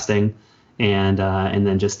inspired casting, and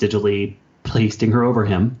then just digitally pasting her over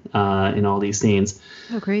him in all these scenes.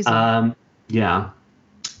 Oh, crazy.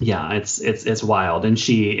 Yeah, it's wild, and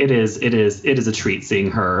it is a treat seeing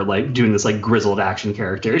her like doing this like grizzled action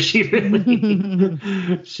character. She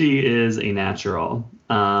is a natural.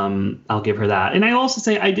 I'll give her that. And I also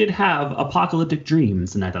say I did have apocalyptic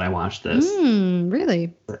dreams the night that I watched this.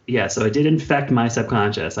 Really? Yeah, so it did infect my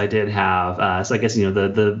subconscious. I did have so I guess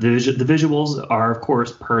the visuals are, of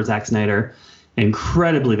course, per Zack Snyder,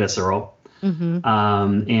 incredibly visceral.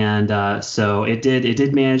 And so it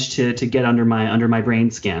did manage to get under my brain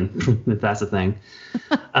skin, if that's a thing.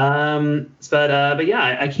 But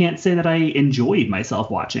yeah, I can't say that I enjoyed myself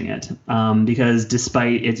watching it, because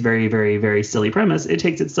despite its very, very, very silly premise, it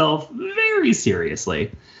takes itself very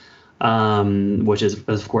seriously, which is,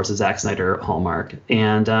 of course, a Zack Snyder hallmark,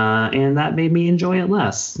 and that made me enjoy it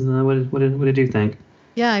less. What did you think?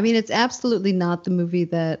 Yeah, I mean, it's absolutely not the movie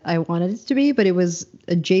that I wanted it to be, but it was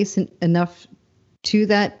adjacent enough to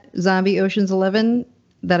that zombie Ocean's 11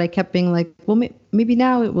 that I kept being like, well, maybe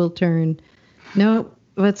now it will turn. No,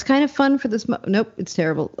 well, it's kind of fun for this. Nope, it's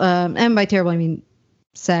terrible. And by terrible, I mean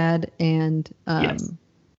sad and Yes.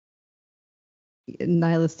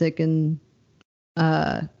 nihilistic and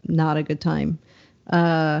not a good time.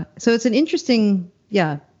 So it's an interesting,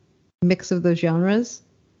 mix of those genres.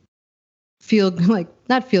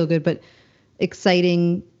 Not feel good, but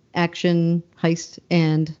exciting action heist,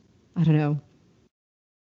 and I don't know,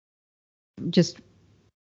 just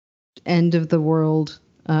end of the world,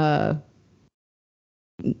 no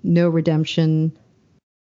redemption,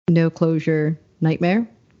 no closure, nightmare.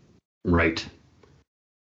 Right.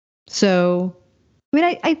 So, I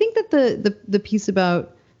mean, I think that the piece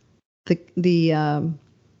about the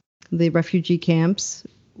refugee camps,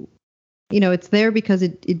 it's there because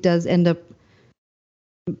it does end up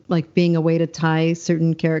like being a way to tie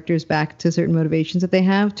certain characters back to certain motivations that they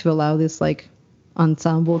have, to allow this like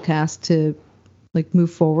ensemble cast to like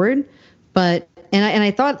move forward. But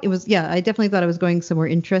I thought it was, I definitely thought I was going somewhere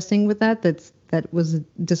interesting with that. That was a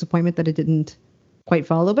disappointment that it didn't quite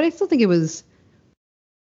follow, but I still think it was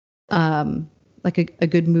like a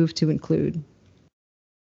good move to include.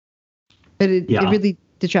 But it really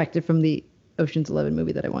detracted from the Ocean's 11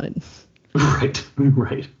 movie that I wanted. Right.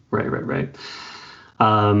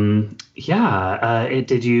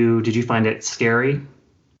 Did you find it scary?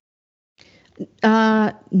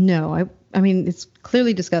 No. I mean, it's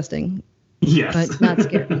clearly disgusting. Yes. But not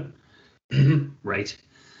scary. Right.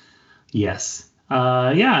 Yes.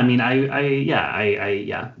 I mean,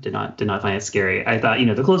 I did not find it scary. I thought,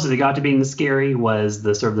 the closest it got to being scary was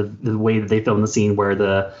the sort of the way that they filmed the scene where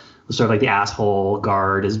the sort of like the asshole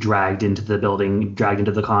guard is dragged into the building, dragged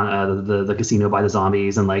into the casino by the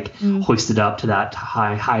zombies, and like hoisted up to that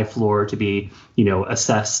high floor to be,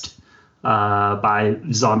 assessed by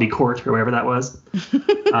zombie court or whatever that was.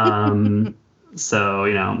 So,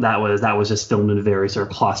 that was just filmed in a very sort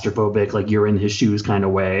of claustrophobic, like you're in his shoes kind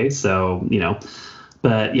of way. So,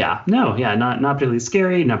 but not particularly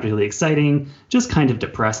scary, not particularly exciting, just kind of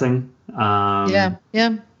depressing.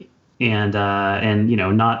 And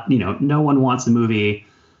no one wants a movie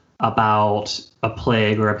about a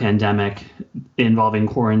plague or a pandemic involving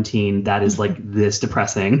quarantine that is like this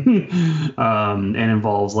depressing, and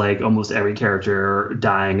involves like almost every character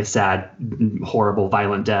dying a sad, horrible,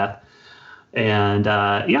 violent death. And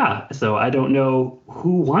so I don't know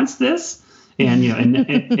who wants this. And and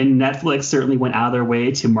Netflix certainly went out of their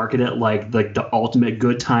way to market it like the ultimate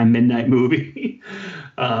good time midnight movie.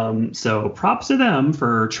 So props to them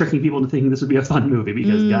for tricking people into thinking this would be a fun movie,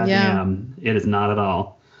 because goddamn, it is not at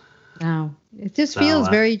all. No, it just feels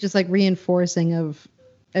very just like reinforcing of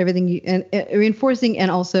everything, reinforcing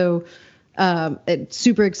and also a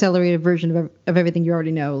super accelerated version of everything you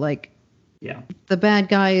already know. Like, the bad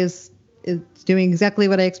guy is doing exactly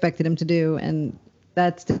what I expected him to do, and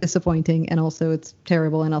that's disappointing, and also it's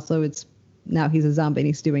terrible, and also it's now he's a zombie and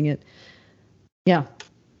he's doing it. Yeah.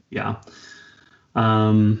 What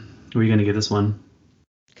are you gonna give this one?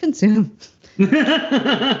 Consume.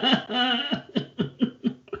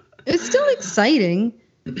 It's still exciting.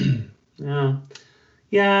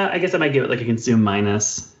 Yeah, I guess I might give it like a consume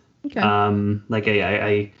minus. Okay.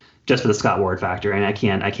 I just for the Scott Ward factor. And I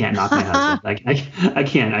can't knock my husband.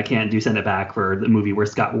 I can't do Send It Back for the movie where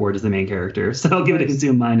Scott Ward is the main character. So I'll give it a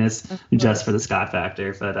consume minus just for the Scott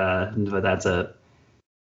factor. But that's it.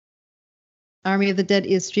 Army of the Dead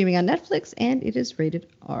is streaming on Netflix, and it is rated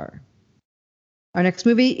R. Our next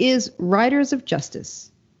movie is Riders of Justice.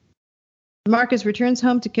 Marcus returns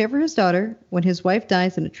home to care for his daughter when his wife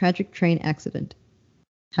dies in a tragic train accident.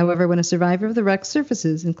 However, when a survivor of the wreck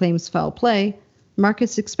surfaces and claims foul play,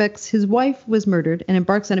 Marcus suspects his wife was murdered and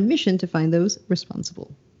embarks on a mission to find those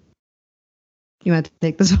responsible. You want to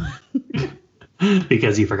take this one?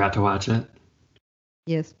 Because you forgot to watch it?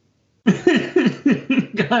 Yes.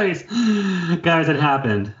 Guys, it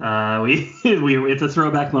happened. It's a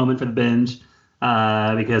throwback moment for the binge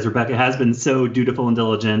because Rebecca has been so dutiful and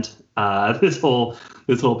diligent this whole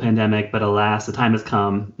pandemic, but alas, the time has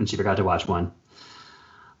come and she forgot to watch one.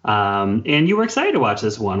 And you were excited to watch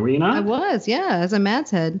this one, were you not? I was, yeah, as a Mads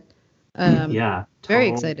head. Yeah, very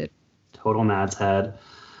excited. Total Mads head.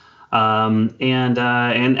 And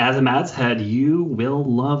as a Mads head, you will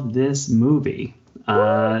love this movie.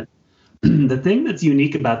 The thing that's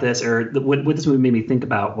unique about this, or what this movie made me think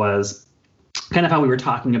about, was kind of how we were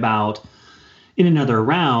talking about in Another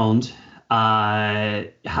Round,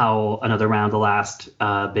 how Another Round, the last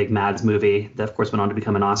big Mads movie that, of course, went on to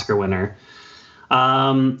become an Oscar winner.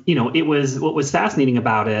 It was what was fascinating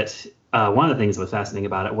about it. One of the things that was fascinating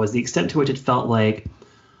about it was the extent to which it felt like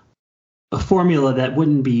a formula that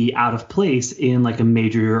wouldn't be out of place in like a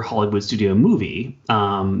major Hollywood studio movie.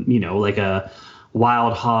 Like a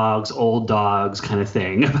Wild Hogs, Old Dogs kind of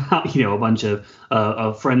thing about, a bunch of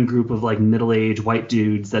a friend group of like middle-aged white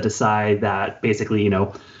dudes that decide that basically, maybe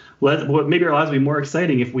our lives will be more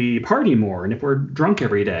exciting if we party more and if we're drunk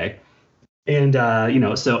every day. And,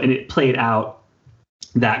 and it played out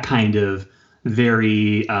that kind of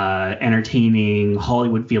very entertaining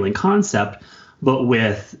Hollywood feeling concept, but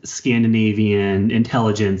with Scandinavian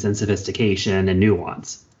intelligence and sophistication and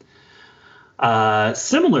nuance.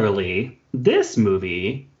 Similarly, this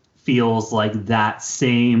movie feels like that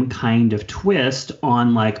same kind of twist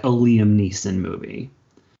on like a Liam Neeson movie.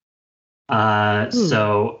 Because,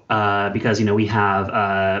 we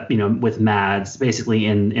have, with Mads basically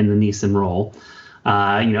in the Neeson role,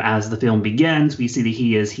 as the film begins, we see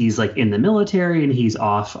that he's like in the military and he's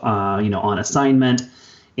off, on assignment.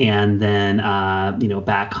 And then,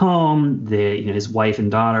 back home, his wife and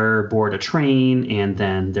daughter board a train, and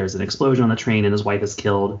then there's an explosion on the train and his wife is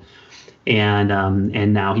killed. And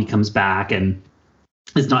now he comes back and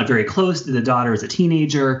is not very close. The daughter is a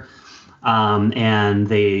teenager, and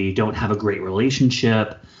they don't have a great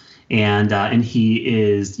relationship. And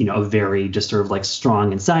he is, a very just sort of like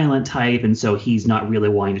strong and silent type. And so he's not really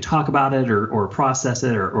wanting to talk about it or process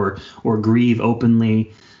it or grieve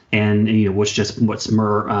openly. And, which just puts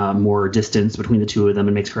more distance between the two of them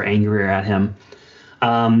and makes her angrier at him.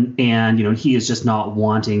 He is just not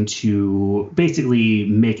wanting to basically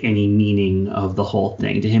make any meaning of the whole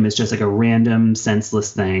thing. To him, it's just like a random,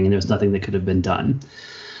 senseless thing, and there's nothing that could have been done.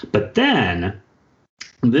 But then,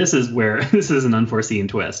 this is an unforeseen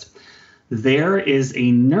twist. There is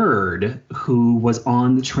a nerd who was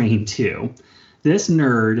on the train too. This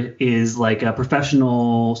nerd is like a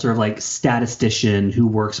professional sort of like statistician who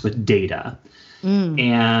works with data.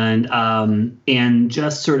 And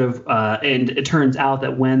just sort of, and it turns out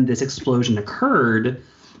that when this explosion occurred,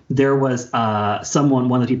 there was one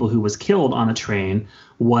of the people who was killed on the train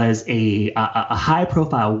was a high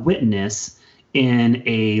profile witness in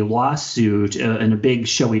a lawsuit, in a big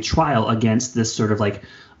showy trial against this sort of like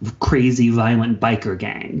crazy violent biker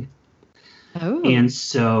gang. Oh. And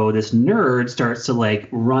so this nerd starts to like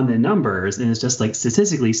run the numbers, and it's just like,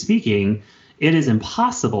 statistically speaking, it is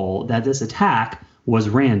impossible that this attack was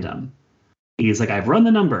random. He's like, I've run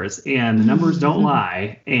the numbers, and the numbers don't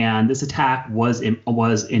lie, and this attack was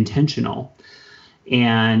intentional.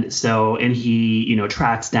 And so, and he,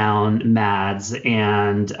 tracks down Mads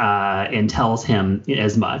and tells him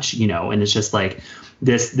as much, and it's just like,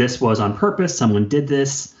 this was on purpose. Someone did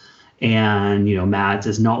this. And, Mads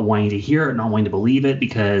is not wanting to hear it, not wanting to believe it,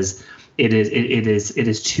 because it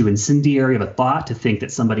is too incendiary of a thought to think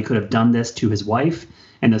that somebody could have done this to his wife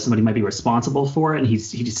and that somebody might be responsible for it. And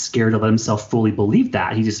he's just scared to let himself fully believe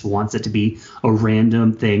that. He just wants it to be a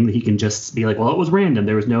random thing that he can just be like, well, it was random.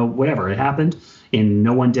 There was no whatever. It happened and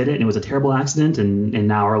no one did it. And it was a terrible accident. And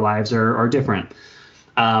now our lives are different.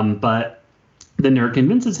 But the nerd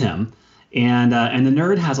convinces him, and the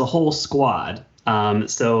nerd has a whole squad.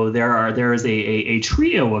 So there is a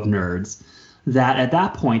trio of nerds that at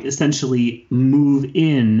that point essentially move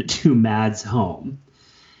in to Mads' home.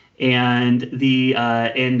 And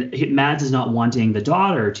Mads is not wanting the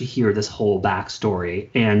daughter to hear this whole backstory,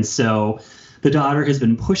 and so the daughter has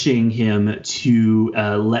been pushing him to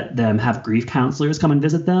let them have grief counselors come and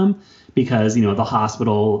visit them, because the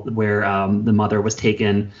hospital where the mother was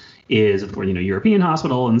taken is, of course, European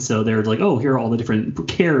hospital, and so they're like, oh, here are all the different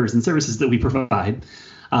cares and services that we provide.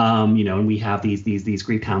 And we have these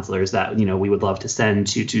grief counselors that we would love to send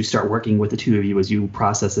to start working with the two of you as you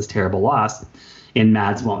process this terrible loss. And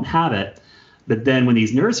Mads won't have it. But then when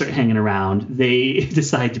these nerds start hanging around, they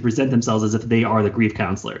decide to present themselves as if they are the grief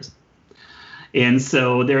counselors. And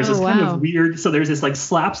so there's kind of weird, so there's this like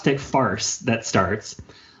slapstick farce that starts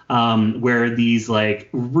where these like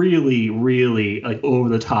really, really like over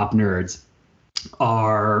the top nerds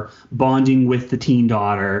are bonding with the teen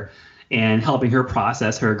daughter and helping her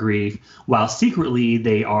process her grief, while secretly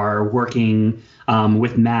they are working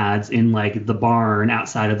with Mads in like the barn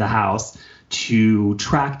outside of the house to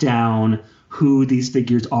track down who these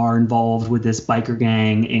figures are involved with this biker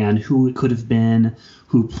gang and who it could have been,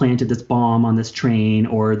 who planted this bomb on this train,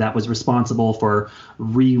 or that was responsible for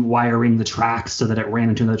rewiring the tracks so that it ran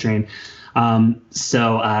into the train. It's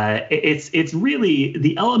really,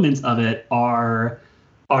 the elements of it are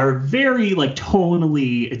very like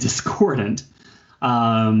tonally discordant,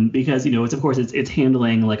 because it's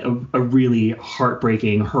handling like a really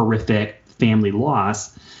heartbreaking, horrific family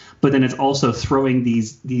loss. But then it's also throwing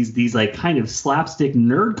these like kind of slapstick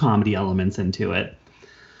nerd comedy elements into it.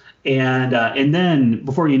 And then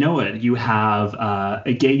before you know it, you have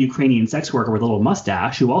a gay Ukrainian sex worker with a little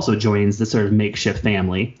mustache who also joins this sort of makeshift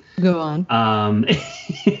family. Go on. And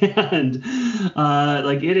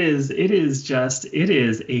like it is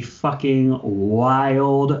a fucking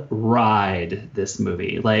wild ride, this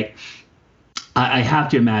movie. Like I have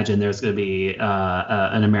to imagine there's going to be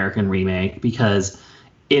an American remake, because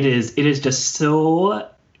it is just so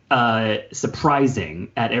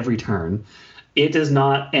surprising at every turn. It does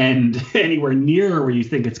not end anywhere near where you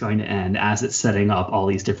think it's going to end, as it's setting up all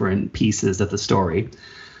these different pieces of the story.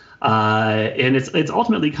 And it's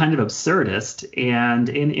ultimately kind of absurdist and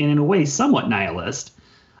in a way somewhat nihilist.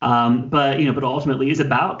 But ultimately is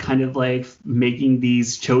about kind of like making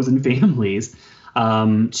these chosen families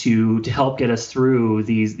to help get us through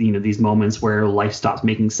these moments where life stops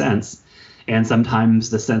making sense. And sometimes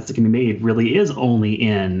the sense that can be made really is only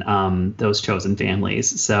in those chosen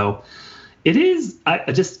families. So it is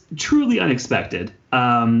just truly unexpected.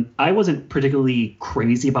 I wasn't particularly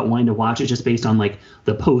crazy about wanting to watch it just based on like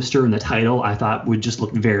the poster and the title. I thought would just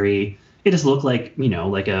look it just looked like,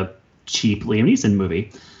 like a cheap Liam Neeson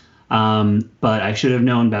movie. But I should have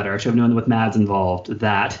known better. I should have known with Mads involved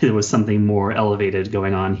that there was something more elevated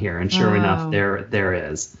going on here. And sure enough, there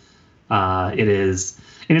is. It is.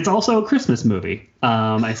 And it's also a Christmas movie.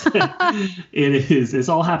 I said it is. This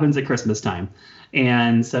all happens at Christmas time.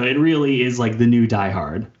 And so it really is like the new Die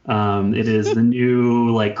Hard. It is the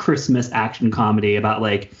new like Christmas action comedy about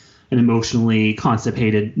like an emotionally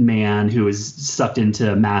constipated man who is sucked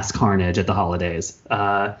into mass carnage at the holidays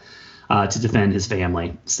to defend his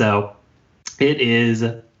family. So it is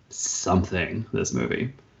something, this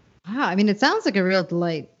movie. Wow. I mean, it sounds like a real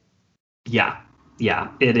delight. Yeah,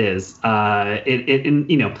 it is.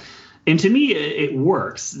 And to me, it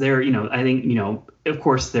works. There, I think, of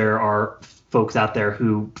course, there are folks out there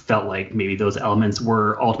who felt like maybe those elements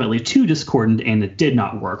were ultimately too discordant and it did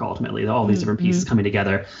not work ultimately. All these different pieces coming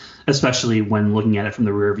together, especially when looking at it from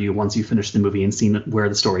the rear view, once you finish the movie and seen where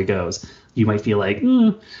the story goes, you might feel like, I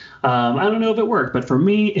don't know if it worked, but for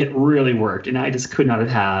me, it really worked. And I just could not have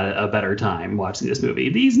had a better time watching this movie.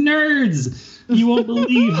 These nerds, you won't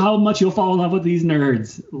believe how much you'll fall in love with these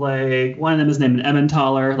nerds. Like one of them is named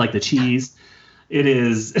Emmentaler, like the cheese. It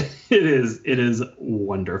is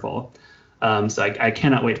wonderful. So I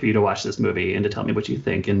cannot wait for you to watch this movie and to tell me what you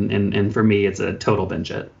think. And for me, it's a total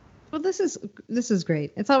binge it. Well, this is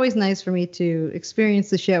great. It's always nice for me to experience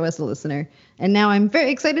the show as a listener, and now I'm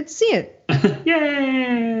very excited to see it.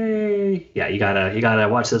 Yay! Yeah, you gotta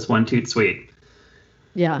watch this one, toot sweet.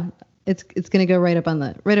 Yeah, it's gonna go right up on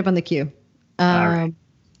the queue. All right.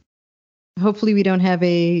 Hopefully, we don't have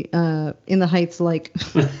a In the Heights like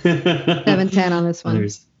 7-10 on this one.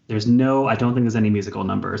 There's no, I don't think there's any musical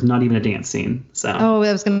numbers, not even a dance scene. So. Oh,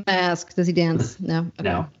 I was gonna ask, does he dance? No.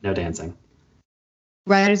 Okay. No dancing.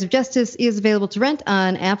 Riders of Justice is available to rent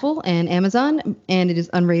on Apple and Amazon, and it is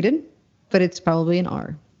unrated, but it's probably an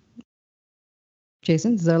R.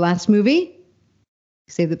 Jason, this is our last movie.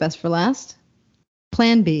 Save the best for last.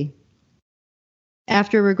 Plan B.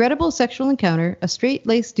 After a regrettable sexual encounter, a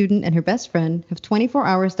straight-laced student and her best friend have 24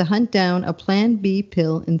 hours to hunt down a Plan B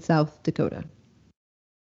pill in South Dakota.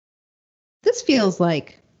 This feels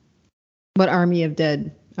like what Army of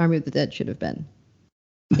the Dead should have been.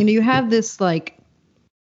 You know, you have this like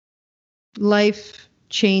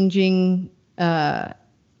life-changing,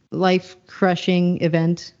 life-crushing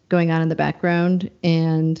event going on in the background,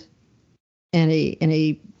 and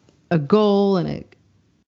a goal and a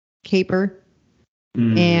caper,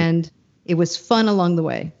 and it was fun along the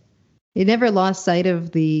way. It never lost sight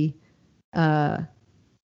of the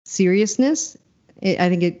seriousness. I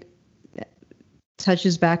think it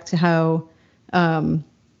touches back to how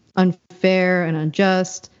unfair and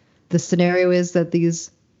unjust the scenario is that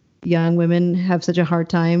these young women have such a hard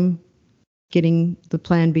time getting the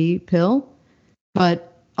Plan B pill.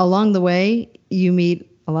 But along the way, you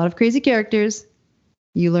meet a lot of crazy characters.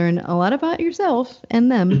 You learn a lot about yourself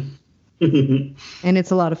and them. And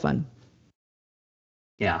it's a lot of fun.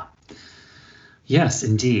 Yeah. Yes,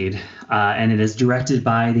 indeed. And it is directed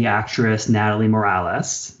by the actress Natalie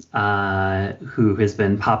Morales, who has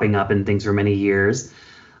been popping up in things for many years.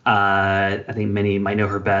 I think many might know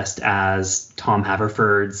her best as Tom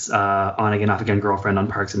Haverford's on-again, off-again girlfriend on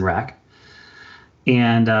Parks and Rec.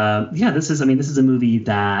 And this is a movie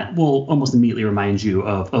that will almost immediately remind you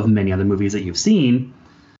of many other movies that you've seen.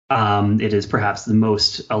 It is perhaps the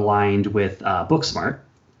most aligned with Booksmart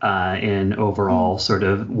in overall sort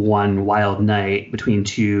of one wild night between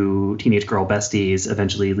two teenage girl besties,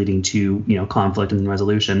 eventually leading to, conflict and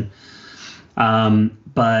resolution.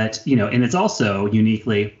 But, and it's also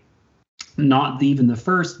uniquely not even the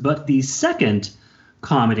first, but the second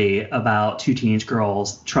comedy about two teenage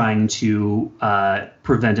girls trying to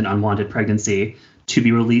prevent an unwanted pregnancy to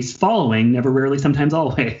be released following Never, Rarely, Sometimes,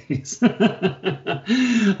 Always. The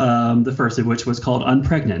first of which was called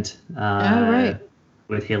Unpregnant. Right.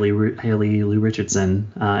 With Haley Lou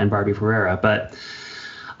Richardson and Barbie Ferreira. But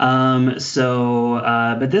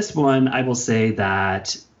this one, I will say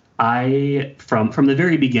that from the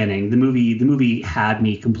very beginning, the movie had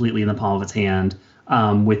me completely in the palm of its hand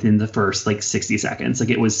within the first 60 seconds. Like,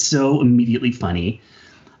 it was so immediately funny.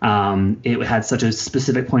 It had such a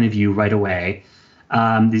specific point of view right away.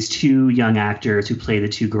 These two young actors who play the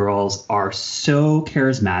two girls are so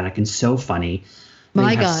charismatic and so funny.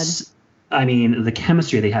 My God. I mean, the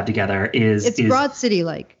chemistry they have together is Broad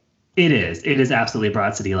City-like. It is. It is absolutely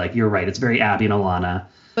Broad City-like. You're right. It's very Abby and Alana.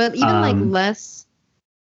 But even less.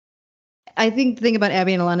 I think the thing about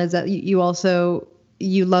Abby and Alana is that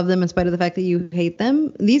you love them in spite of the fact that you hate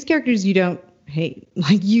them. These characters you don't hate.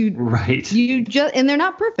 Right. You just, and they're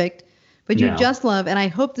not perfect, but you just love. And I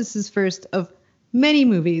hope this is first of many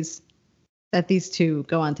movies that these two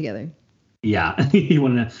go on together. Yeah, you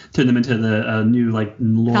want to turn them into the new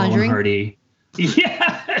Laurel and Hardy.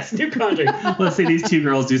 Yes, new Conjuring. Let's say these two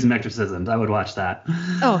girls do some exorcisms. I would watch that.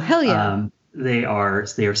 Oh, hell yeah. They are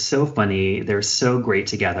so funny. They're so great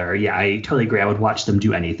together. Yeah, I totally agree. I would watch them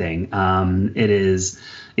do anything. It is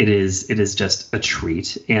just a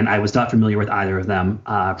treat. And I was not familiar with either of them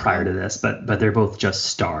prior to this, but they're both just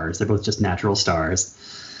stars. They're both just natural stars.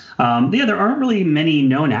 There aren't really many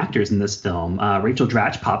known actors in this film. Rachel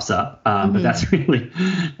Dratch pops up, but that's really,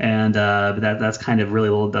 and that's kind of really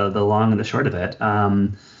the long and the short of it.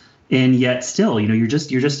 And yet still, you're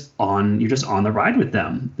just on the ride with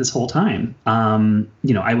them this whole time.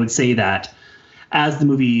 I would say that as the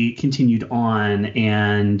movie continued on,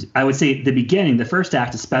 and I would say the beginning, the first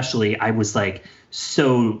act especially, I was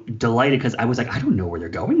so delighted because I was I don't know where they're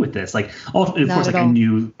going with this. Of course, I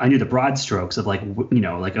knew the broad strokes of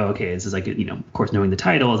okay, this is of course, knowing the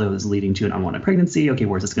title, that was leading to an unwanted pregnancy. Okay,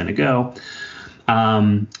 where's this going to go?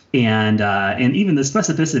 And even the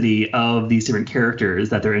specificity of these different characters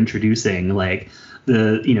that they're introducing,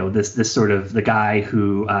 this sort of the guy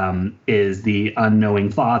who is the unknowing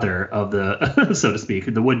father of the so to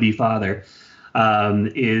speak, the would-be father.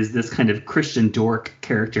 Is this kind of Christian dork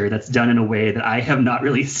character that's done in a way that I have not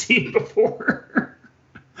really seen before.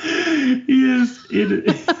 What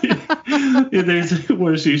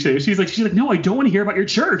does she say? She's like, no, I don't want to hear about your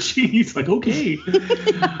church. He's like, okay.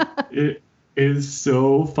 It is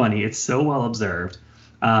so funny. It's so well observed.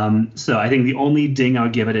 So I think the only ding I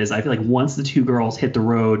would give it is I feel like once the two girls hit the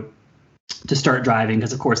road to start driving,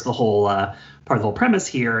 because of course the whole part of the whole premise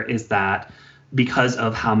here is that because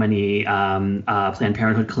of how many Planned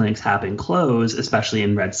Parenthood clinics have been closed, especially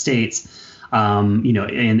in red states,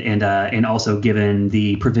 and also given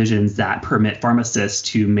the provisions that permit pharmacists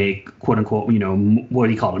to make quote unquote, what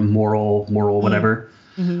do you call it, moral whatever.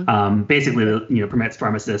 Mm-hmm. Basically, permits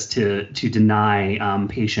pharmacists to deny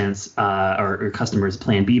patients or customers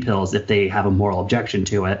Plan B pills if they have a moral objection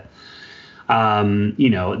to it.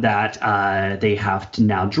 that they have to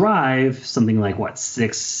now drive something like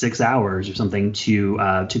six hours or something to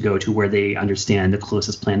go to where they understand the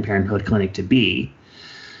closest Planned Parenthood clinic to be.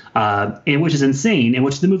 And which is insane, and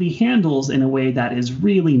which the movie handles in a way that is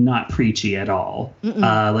really not preachy at all.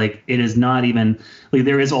 Like it is not even like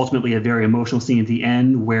there is ultimately a very emotional scene at the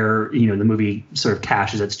end where the movie sort of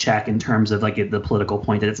cashes its check in terms of like the political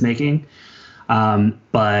point that it's making.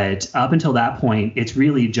 But up until that point, it's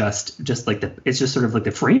really just like it's just sort of like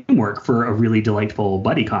the framework for a really delightful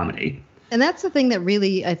buddy comedy. And that's the thing that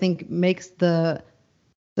really I think makes the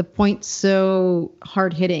point so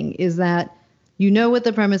hard hitting is that. You know what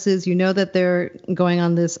the premise is. You know that they're going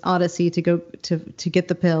on this odyssey to go to get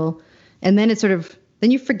the pill, and then then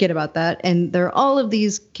you forget about that. And there are all of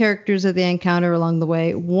these characters that they encounter along the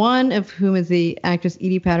way. One of whom is the actress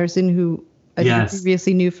Edie Patterson, who I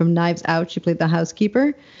previously knew from Knives Out. She played the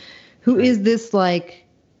housekeeper, who is this like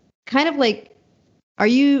kind of like, are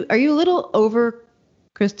you a little over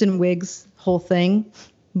Kristen Wiig's whole thing,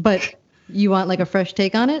 but you want like a fresh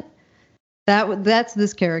take on it? That's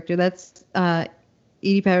this character. That's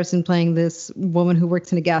Edie Patterson playing this woman who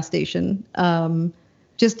works in a gas station.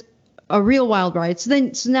 Just a real wild ride.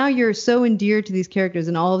 So now you're so endeared to these characters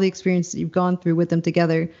and all the experiences you've gone through with them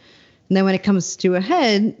together. And then when it comes to a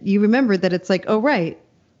head, you remember that it's like, oh right,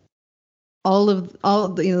 all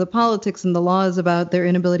the politics and the laws about their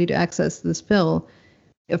inability to access this pill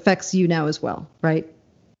affects you now as well, right?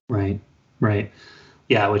 Right.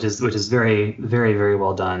 Yeah, which is very, very, very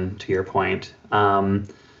well done to your point.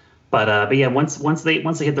 But yeah, once they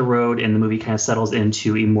hit the road and the movie kind of settles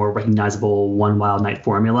into a more recognizable One Wild Night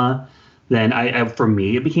formula, then for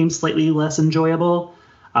me it became slightly less enjoyable.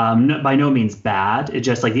 By no means bad. It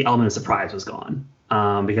just like the element of surprise was gone.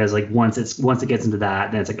 Because like once it gets into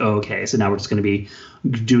that, then it's like, oh, okay, so now we're just going to be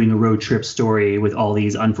doing a road trip story with all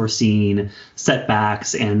these unforeseen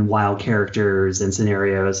setbacks and wild characters and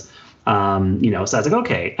scenarios. So I was like,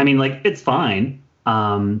 okay, I mean, like it's fine.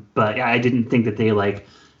 But I didn't think that they like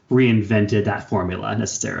reinvented that formula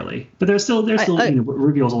necessarily. But there's still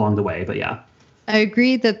reveals along the way. But yeah, I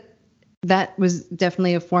agree that was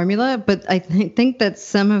definitely a formula. But I think that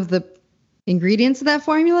some of the ingredients of that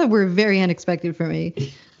formula were very unexpected for me,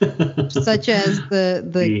 such as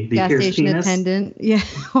the gas station attendant. Yeah,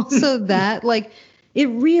 also that like it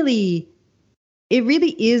really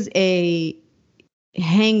is a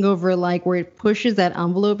hangover, like where it pushes that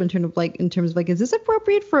envelope in terms of like is this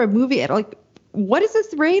appropriate for a movie? Like, what is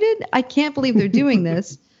this rated? I can't believe they're doing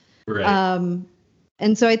this. Right.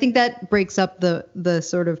 And so I think that breaks up the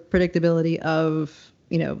sort of predictability of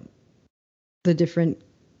the different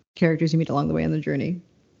characters you meet along the way on the journey.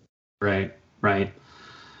 Right.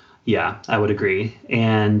 Yeah, I would agree.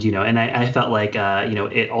 And and I felt like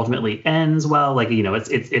it ultimately ends well. Like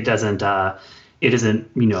it doesn't. It isn't,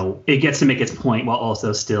 it gets to make its point while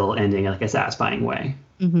also still ending in like a satisfying way.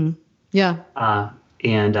 Mm-hmm. Yeah. I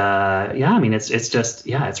mean, it's just,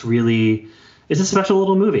 yeah, it's a special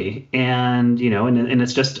little movie, and and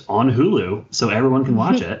it's just on Hulu, so everyone can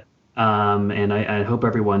watch it. And I hope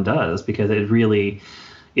everyone does, because it's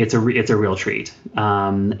a real treat.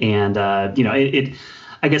 I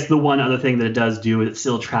guess the one other thing that it does do is it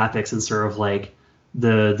still traffics in sort of like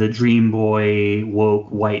the dream boy woke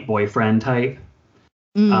white boyfriend type.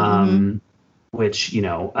 Mm-hmm. Which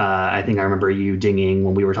I think I remember you dinging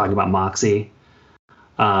when we were talking about Moxie.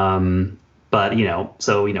 But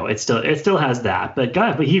so it still has that. But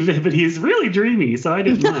he's really dreamy, so I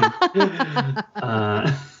didn't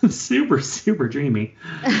mind. Super super dreamy.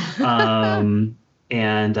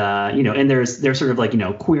 And there's sort of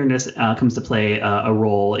like queerness comes to play a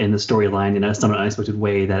role in the storyline in a somewhat unexpected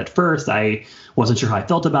way that at first I wasn't sure how I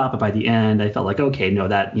felt about, but by the end I felt like, okay, no,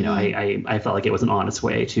 that I felt like it was an honest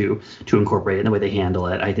way to incorporate it, and the way they handle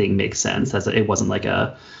it I think makes sense, as it wasn't like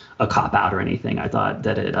a cop out or anything. I thought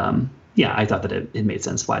that it made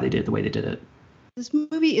sense why they did it the way they did it. This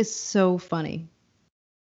movie is so funny.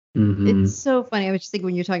 Mm-hmm. It's so funny. I was just thinking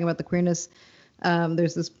when you're talking about the queerness.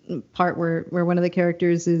 There's this part where one of the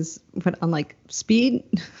characters is put on like speed.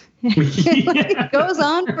 It goes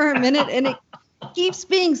on for a minute and it keeps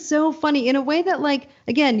being so funny in a way that, like,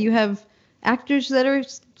 again, you have actors that are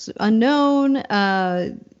unknown,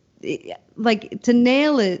 like to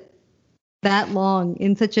nail it that long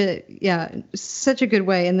in such a good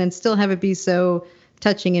way, and then still have it be so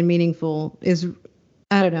touching and meaningful is,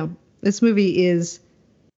 I don't know. This movie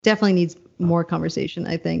definitely needs more conversation.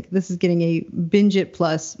 I think this is getting a binge it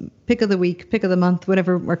plus pick of the week, pick of the month,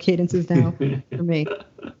 whatever our cadence is now for me.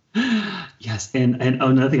 Yes, and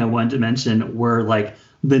another thing I wanted to mention were like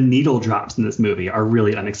the needle drops in this movie are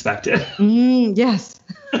really unexpected. Yes.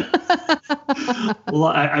 Well,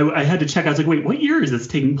 I had to check. I was like, wait, what year is this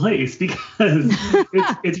taking place? Because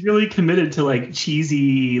it's really committed to like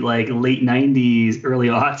cheesy, like late '90s, early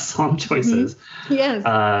aughts song choices. Mm-hmm.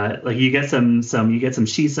 Yes. Like you get some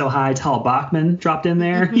She's So High, Tal Bachman dropped in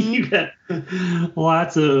there. Mm-hmm. You get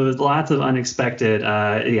lots of unexpected.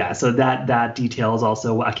 Yeah. So that details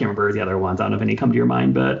also. I can't remember the other ones. I don't know if any come to your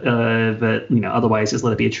mind, but otherwise just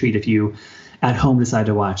let it be a treat if you at home decide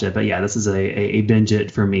to watch it. But yeah, this is a binge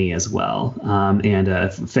it for me as well. And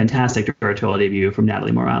a fantastic directorial debut from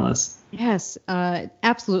Natalie Morales. Yes,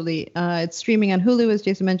 absolutely. It's streaming on Hulu, as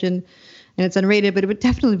Jason mentioned, and it's unrated, but it would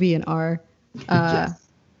definitely be an R. Yes.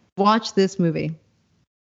 Watch this movie.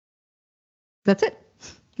 That's it.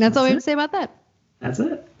 That's all we have to say about that. That's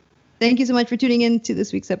it. Thank you so much for tuning in to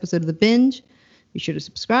this week's episode of The Binge. Be sure to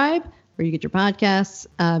subscribe where you get your podcasts.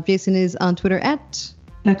 Jason is on Twitter at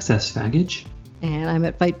Excess Baggage. And I'm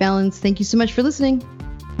at Fight Balance. Thank you so much for listening.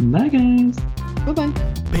 Bye, guys. Bye-bye.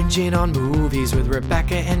 Binging on movies with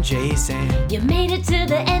Rebecca and Jason. You made it to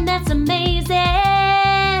the end, that's amazing.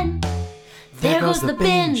 There goes the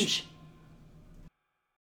binge.